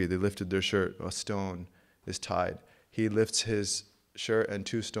so hungry, they lifted their shirt, a stone is tied. He lifts his shirt and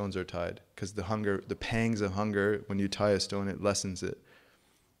 2 stones are tied, because the pangs of hunger, when you tie a stone, it lessens it.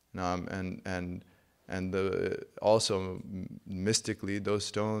 Also mystically, those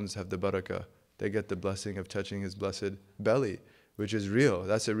stones have the barakah. They get the blessing of touching his blessed belly, which is real.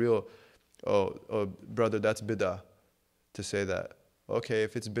 That's a real, oh brother, that's bid'ah to say that. Okay,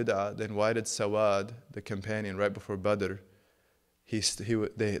 if it's bid'ah, then why did Saad, the companion, right before Badr, the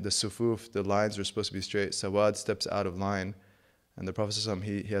sufuf, the lines were supposed to be straight. Saad steps out of line, and the Prophet ﷺ,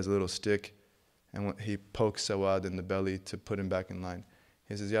 he has a little stick, and he pokes Saad in the belly to put him back in line.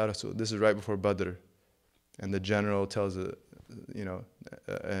 He says, Ya Rasul, this is right before Badr, and the general tells a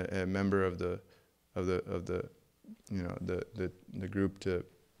member of the group to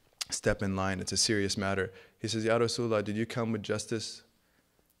step in line. It's a serious matter. He says, Ya Rasulullah, did you come with justice?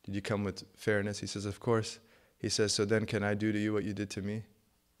 Did you come with fairness? He says, of course. He says, so then can I do to you what you did to me?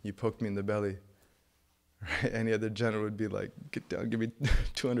 You poked me in the belly. Right? Any other general would be like, get down, give me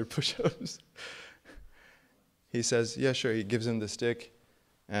 200 push-ups. He says, yeah, sure. He gives him the stick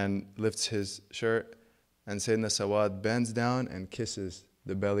and lifts his shirt, and Sayyidina Sawad bends down and kisses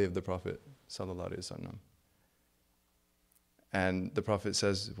the belly of the Prophet sallallahu alaihi wasallam. And the Prophet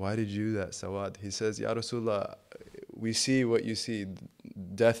says, why did you do that, Saad? He says, Ya Rasulullah, we see what you see.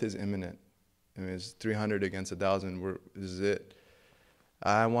 Death is imminent. I mean, it's 300 against 1,000. This is it.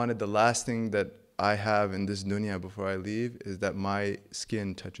 I wanted the last thing that I have in this dunya before I leave is that my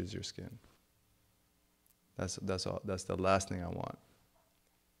skin touches your skin. That's all. That's the last thing I want.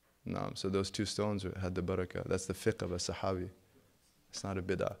 No, so those 2 stones had the barakah. That's the fiqh of a sahabi. It's not a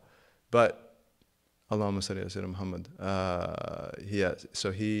bid'ah. But Allahumma salli ala Muhammad.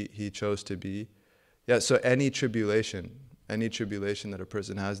 So he chose to be. Yeah. So any tribulation that a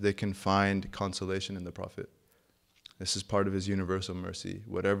person has, they can find consolation in the Prophet. This is part of his universal mercy.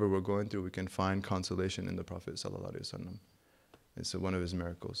 Whatever we're going through, we can find consolation in the Prophet sallallahu alaihi wasallam. It's one of his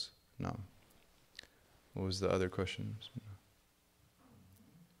miracles. Now, what was the other question?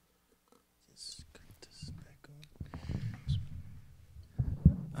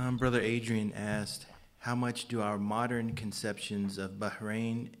 Brother Adrian asked, how much do our modern conceptions of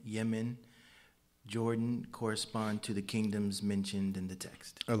Bahrain, Yemen, Jordan correspond to the kingdoms mentioned in the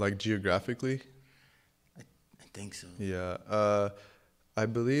text? Like geographically? I think so. Yeah. I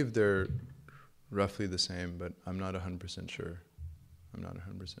believe they're roughly the same, but I'm not 100% sure.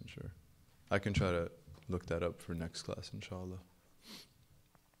 I can try to look that up for next class, inshallah.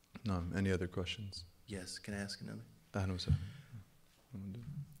 No, any other questions? Yes, can I ask another? Ahlan wa sahlan.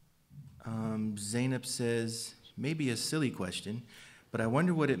 Zainab says, maybe a silly question, but I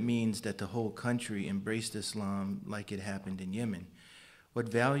wonder what it means that the whole country embraced Islam like it happened in Yemen. What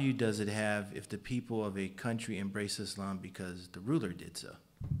value does it have if the people of a country embrace Islam because the ruler did so?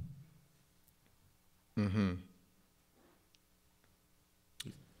 Mm-hmm.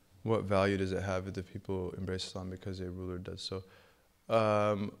 What value does it have if the people embrace Islam because a ruler does so?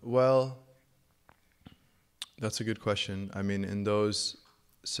 Well, that's a good question. I mean, in those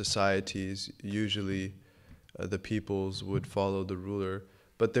societies, usually the peoples would follow the ruler,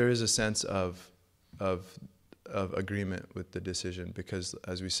 but there is a sense of agreement with the decision because,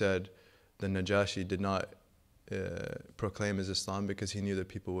 as we said, the Najashi did not proclaim his Islam because he knew that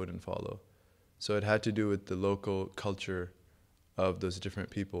people wouldn't follow. So it had to do with the local culture of those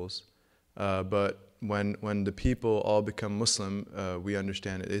different peoples. But when the people all become Muslim, we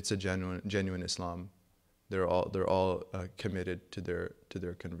understand it's a genuine Islam. They're all committed to their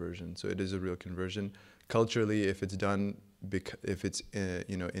conversion. So it is a real conversion. Culturally, if it's done, if it's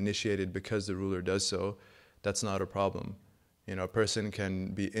initiated because the ruler does so, that's not a problem. A person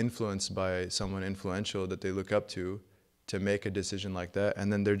can be influenced by someone influential that they look up to make a decision like that,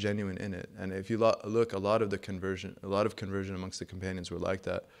 and then they're genuine in it. And if you look, a lot of conversion amongst the companions were like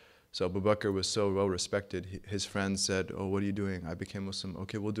that. So Abu Bakr was so well respected. His friends said, "Oh, what are you doing?" "I became Muslim."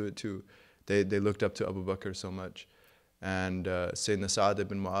 "Okay, we'll do it too." They looked up to Abu Bakr so much. And Sayyidina Saad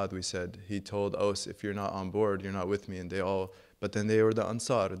ibn Muaadh, we said, he told Aus, if you're not on board, you're not with me. And but then they were the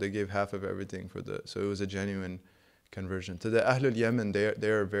Ansar. They gave half of everything so it was a genuine conversion. To the Ahlul Yemen, they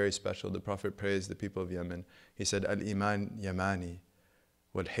are very special. The Prophet praised the people of Yemen. He said, Al-Iman Yamani,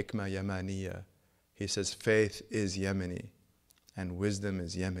 wal-Hikmah Yamaniya. He says, faith is Yemeni, and wisdom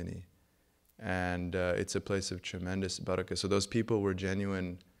is Yemeni. And it's a place of tremendous barakah. So those people were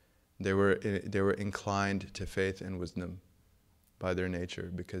genuine. They were inclined to faith and wisdom by their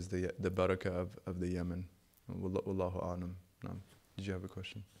nature because the barakah of the Yemen. Wallahu a'lam. Did you have a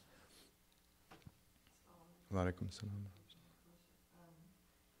question? Alaikum. First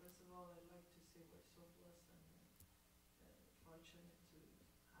of all, I'd like to say we're so blessed and fortunate to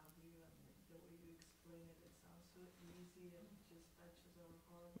have you, and the way you explain it, it sounds so easy and it just touches our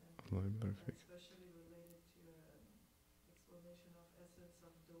heart, and especially related to your explanation of essence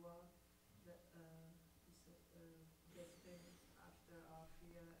of dua, that this thing after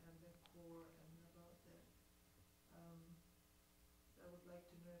afia and the core and about that. I would like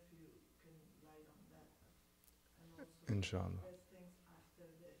to know if you can light on that. Inshallah. Best things after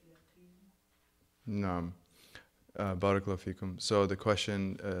the yaqeen. Naam. Barakallahu feekum. So the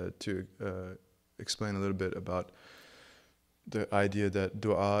question to explain a little bit about the idea that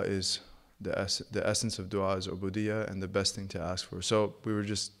dua is the essence of dua is ubudiyya and the best thing to ask for. So we were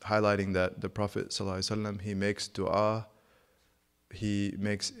just highlighting that the Prophet ﷺ, he makes dua, he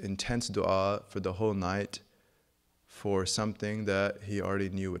makes intense dua for the whole night for something that he already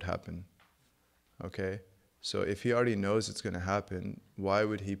knew would happen. Okay? So if he already knows it's going to happen, why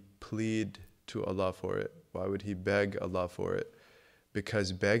would he plead to Allah for it? Why would he beg Allah for it?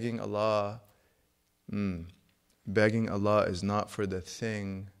 Because begging Allah is not for the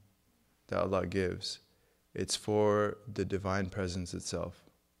thing that Allah gives. It's for the divine presence itself.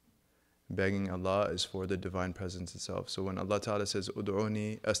 Begging Allah is for the divine presence itself. So when Allah Ta'ala says,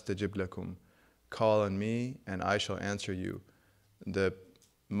 Ud'uni astajib lakum, call on me and I shall answer you. the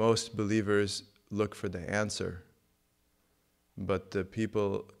most believers look for the answer, but the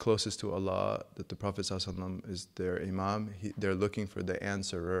people closest to Allah, that the Prophet ﷺ is their Imam, they're looking for the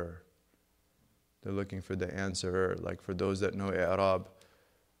answerer. They're looking for the answerer. Like for those that know I'rab,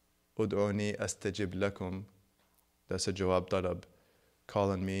 Ud'uni astajib lakum, that's a jawab talab.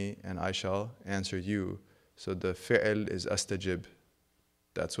 Call on me and I shall answer you. So the fi'l is astajib.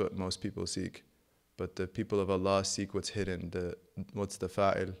 That's what most people seek. But the people of Allah seek what's hidden. What's the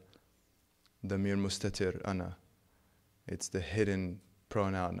fa'il? Damir mustatir, ana. It's the hidden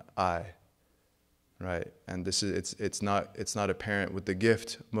pronoun, I. Right? And this is it's not apparent with the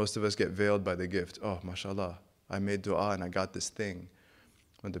gift. Most of us get veiled by the gift. Oh, mashallah, I made dua and I got this thing.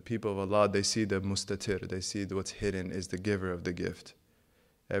 When the people of Allah, they see the mustatir, they see what's hidden is the giver of the gift.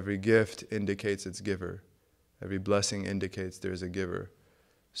 Every gift indicates its giver. Every blessing indicates there's a giver.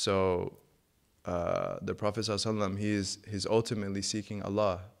 So the Prophet ﷺ, he's ultimately seeking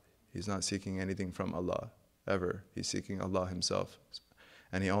Allah. He's not seeking anything from Allah, ever. He's seeking Allah himself.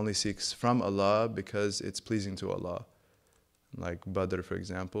 And he only seeks from Allah because it's pleasing to Allah. Like Badr, for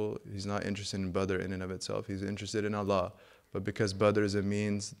example, he's not interested in Badr in and of itself. He's interested in Allah. But because Badr is a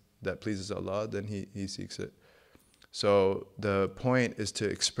means that pleases Allah, then he seeks it. So the point is to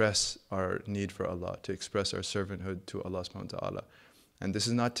express our need for Allah, to express our servanthood to Allah subhanahu wa ta'ala. And this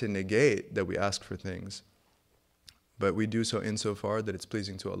is not to negate that we ask for things, but we do so insofar that it's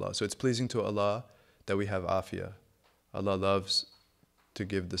pleasing to Allah. So it's pleasing to Allah that we have afiyah. Allah loves to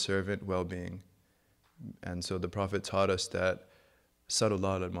give the servant well-being. And so the Prophet taught us that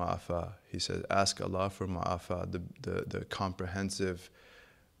Sallallahu al-Mu'afa. He says, ask Allah for Mu'afa, the comprehensive,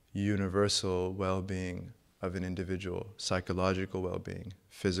 universal well-being of an individual, psychological well-being,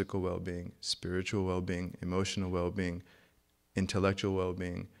 physical well-being, spiritual well-being, emotional well-being, intellectual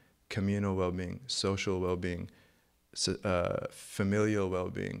well-being, communal well-being, social well-being, familial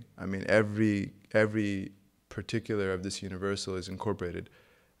well-being. I mean, every particular of this universal is incorporated.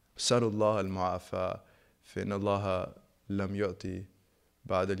 Sallallahu al-Mu'afa, فإن الله لم يعطي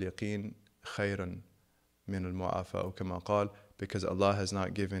بعد اليقين خيرا من المعافى أو كما قال, because Allah has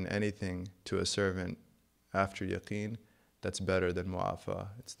not given anything to a servant after yaqeen that's better than mu'afa.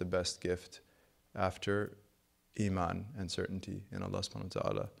 It's the best gift after iman and certainty in Allah subhanahu wa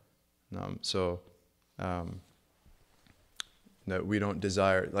ta'ala. So that we don't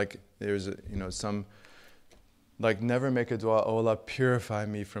desire, like there's some, like never make a dua, oh Allah, purify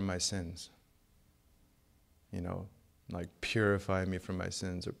me from my sins. Like purify me from my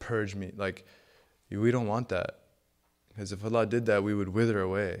sins or purge me. Like we don't want that, because if Allah did that, we would wither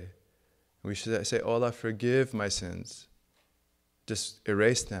away. We should say, oh Allah, forgive my sins, just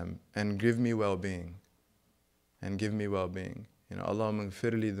erase them and give me well-being. And give me well-being. Allahumma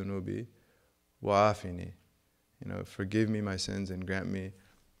ghfir li dhunubi wa afini. Forgive me my sins and grant me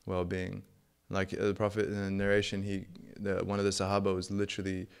well-being. Like the Prophet in the narration, one of the Sahaba was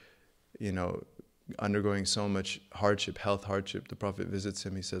literally, undergoing so much hardship, health hardship. The Prophet visits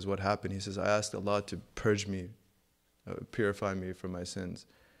him. He says, what happened? He says, I asked Allah to purge me, purify me from my sins.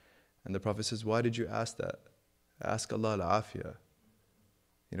 And the Prophet says, why did you ask that? Ask Allah al-afiyah.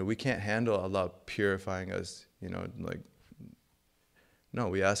 We can't handle Allah purifying us, no,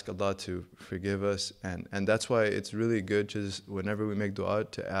 we ask Allah to forgive us. And that's why it's really good just whenever we make dua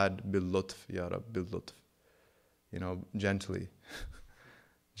to add bil-lutf, ya Rab, bil-lutf. Gently.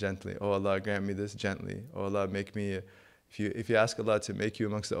 Gently. Oh Allah, grant me this gently. Oh Allah, make me, if you ask Allah to make you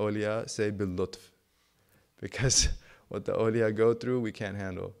amongst the awliya, say bil-lutf. Because what the awliya go through, we can't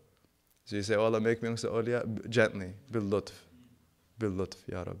handle. So you say, oh Allah, make me amongst the awliya, gently, bil-lutf. Bil-lutf,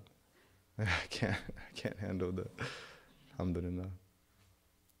 ya Rab. I can't handle the, alhamdulillah.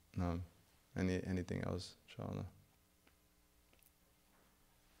 No. Anything else, inshallah?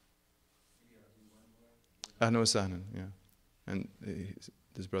 Ahlan wa sahlan, yeah. And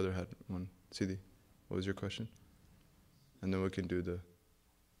this brother had one. Sidi, what was your question? And then we can do the...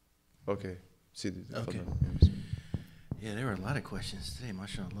 Okay, Sidi. Okay. Yeah, there were a lot of questions today,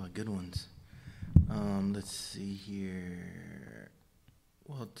 mashallah, good ones. Let's see here.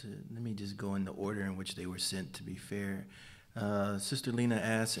 Well, let me just go in the order in which they were sent, to be fair. Sister Lena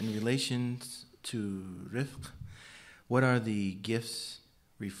asks, in relation to rifq, what are the gifts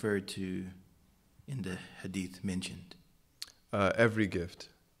referred to in the hadith mentioned? Every gift,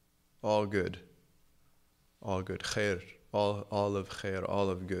 all good, khair, all of khair, all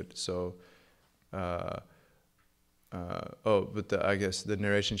of good. So, but I guess the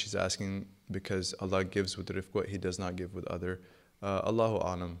narration she's asking, because Allah gives with rifq what He does not give with other. Allahu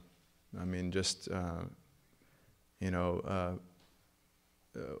alam. I mean, just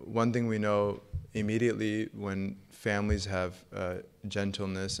one thing we know immediately when families have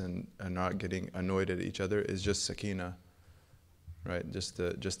gentleness and are not getting annoyed at each other is just sakina, right? Just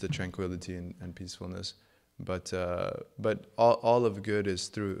the tranquility and peacefulness. But all of good is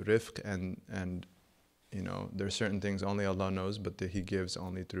through rifq, and you know, there are certain things only Allah knows, but that He gives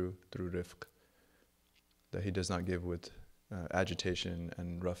only through rifq, that He does not give with agitation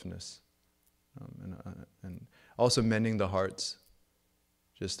and roughness, and also mending the hearts,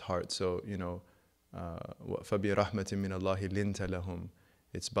 just hearts. So you know, فَبِرَحْمَةٍ مِّنَ اللَّهِ لِنْتَ لَهُمْ.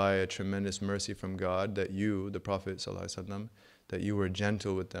 It's by a tremendous mercy from God that you, the Prophet ﷺ, that you were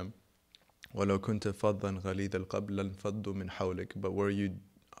gentle with them. وَلَوْ كُنْتَ فَضًّا غَلِيظَ الْقَلْبِ لَانْفَضُّوا مِنْ حَوْلِكَ. But were you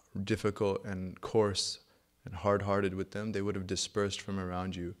difficult and coarse and hard-hearted with them, they would have dispersed from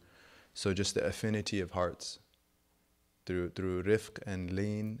around you. So just the affinity of hearts through rifq and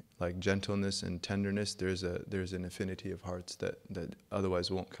lean, like gentleness and tenderness, there's an affinity of hearts that otherwise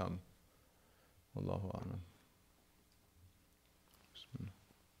won't come. Wallahu a'lam.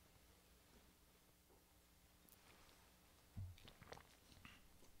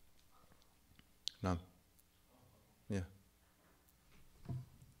 Naam. Yeah. Let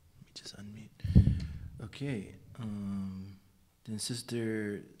me just unmute. Okay. Then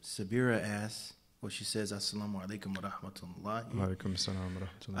Sister Sabira asks, well, she says, Asalaamu, Alaikum wa rahmatullahi. Alaikum salam wa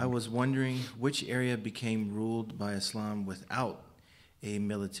rahmatullahi. I was wondering which area became ruled by Islam without a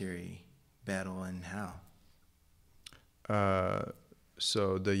military battle and how?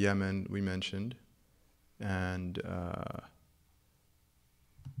 So the Yemen we mentioned, and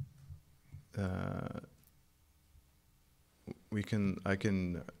I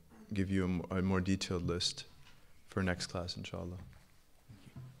can give you a more detailed list for next class, inshallah.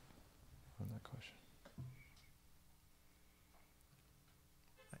 On that question.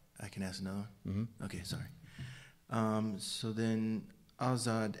 I can ask another one? Mm-hmm. Okay, sorry. So then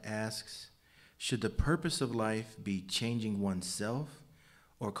Azad asks, should the purpose of life be changing oneself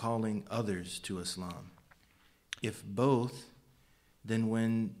or calling others to Islam? If both, then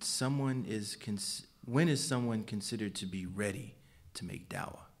when is someone considered to be ready to make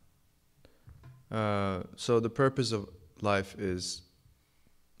da'wah? So the purpose of life is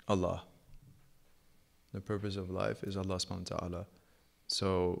Allah. The purpose of life is Allah subhanahu wa ta'ala.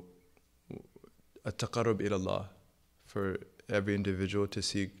 So at-taqarrub ila Allah, for every individual to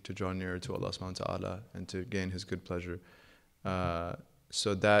seek to draw nearer to Allah subhanahu wa ta'ala and to gain His good pleasure.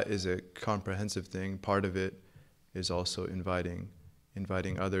 So that is a comprehensive thing. Part of it is also inviting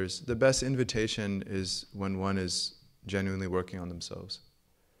others. The best invitation is when one is genuinely working on themselves.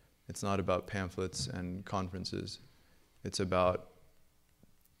 It's not about pamphlets and conferences. It's about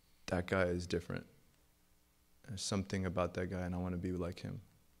that guy is different. There's something about that guy and I want to be like him.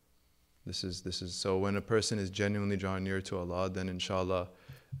 This is so when a person is genuinely drawing near to Allah, then inshallah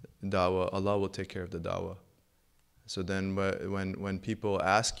da'wah, Allah will take care of the da'wah. So then when people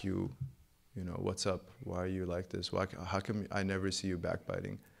ask you, you know, what's up? Why are you like this? How come I never see you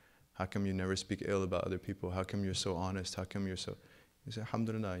backbiting? How come you never speak ill about other people? How come you're so honest? How come you're so... You say,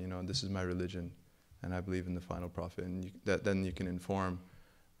 alhamdulillah, you know, this is my religion and I believe in the final prophet. And then you can inform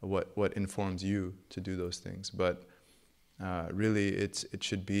what informs you to do those things. But really it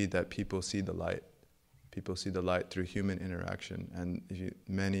should be that people see the light. People see the light through human interaction. And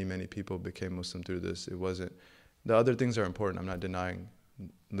many people became Muslim through this. It wasn't... The other things are important. I'm not denying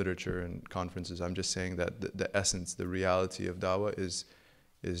literature and conferences. I'm just saying that the essence, the reality of da'wah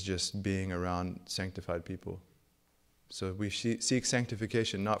is just being around sanctified people. So we seek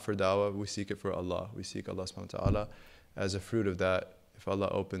sanctification not for da'wah, we seek it for Allah. We seek Allah subhanahu wa ta'ala. As a fruit of that, if Allah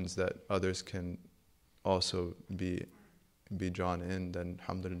opens that others can also be drawn in, then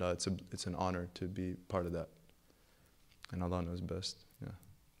alhamdulillah, it's an honor to be part of that. And Allah knows best. Yeah.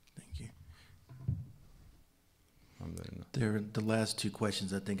 Thank you. Alhamdulillah. There are the last two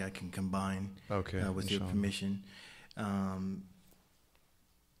questions I think I can combine with your permission.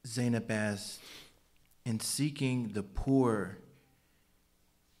 Zainab asks, in seeking the poor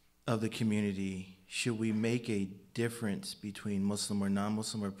of the community, should we make a difference between Muslim or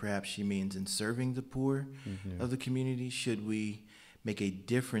non-Muslim, or perhaps she means in serving the poor of the community? Should we make a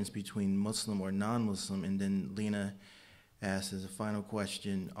difference between Muslim or non-Muslim? And then Lena asks as a final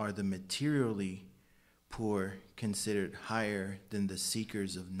question, are the materially poor considered higher than the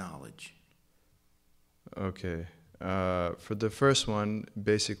seekers of knowledge? Okay. For the first one,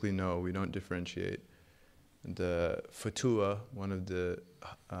 basically no, we don't differentiate. The futuwa, one of the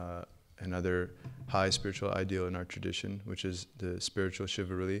another high spiritual ideal in our tradition, which is the spiritual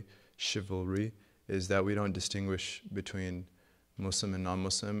chivalry, is that we don't distinguish between Muslim and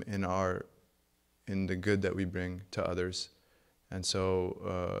non-Muslim in the good that we bring to others. And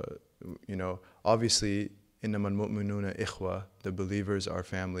so, obviously, إِنَّمَا الْمُؤْمِنُونَ إِخْوَةٌ, the believers are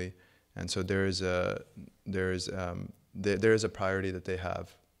family, and so there is a priority that they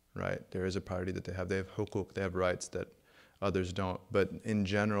have, right? There is a priority that they have. They have hukuk, they have rights that others don't. But in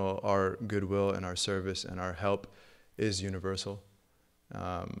general, our goodwill and our service and our help is universal.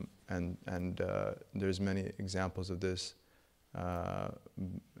 And there's many examples of this.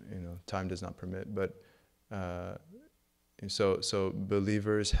 Time does not permit, but so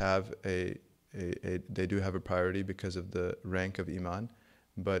believers have they do have a priority because of the rank of iman,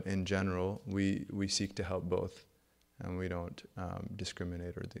 but in general we seek to help both, and we don't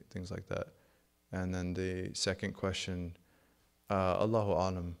discriminate or things like that. And then the second question, Allahu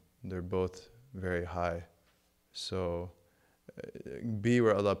Alam, they're both very high. So be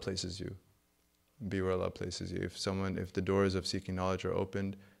where Allah places you. Be where Allah places you. If the doors of seeking knowledge are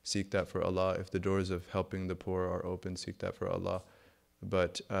opened, seek that for Allah. If the doors of helping the poor are open, seek that for Allah.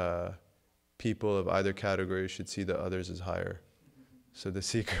 But people of either category should see the others as higher. So the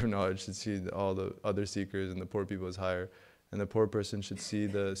seeker of knowledge should see all the other seekers and the poor people as higher. And the poor person should see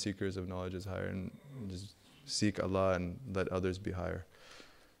the seekers of knowledge as higher, and just seek Allah and let others be higher.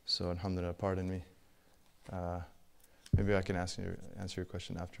 So alhamdulillah, pardon me. Maybe I can answer your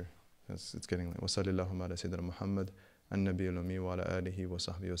question after. It's getting late. وصلى اللهم على سيدنا محمد النبي الأمي وعلى آله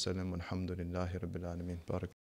وصحبه وسلم والحمد لله رب العالمين. بارك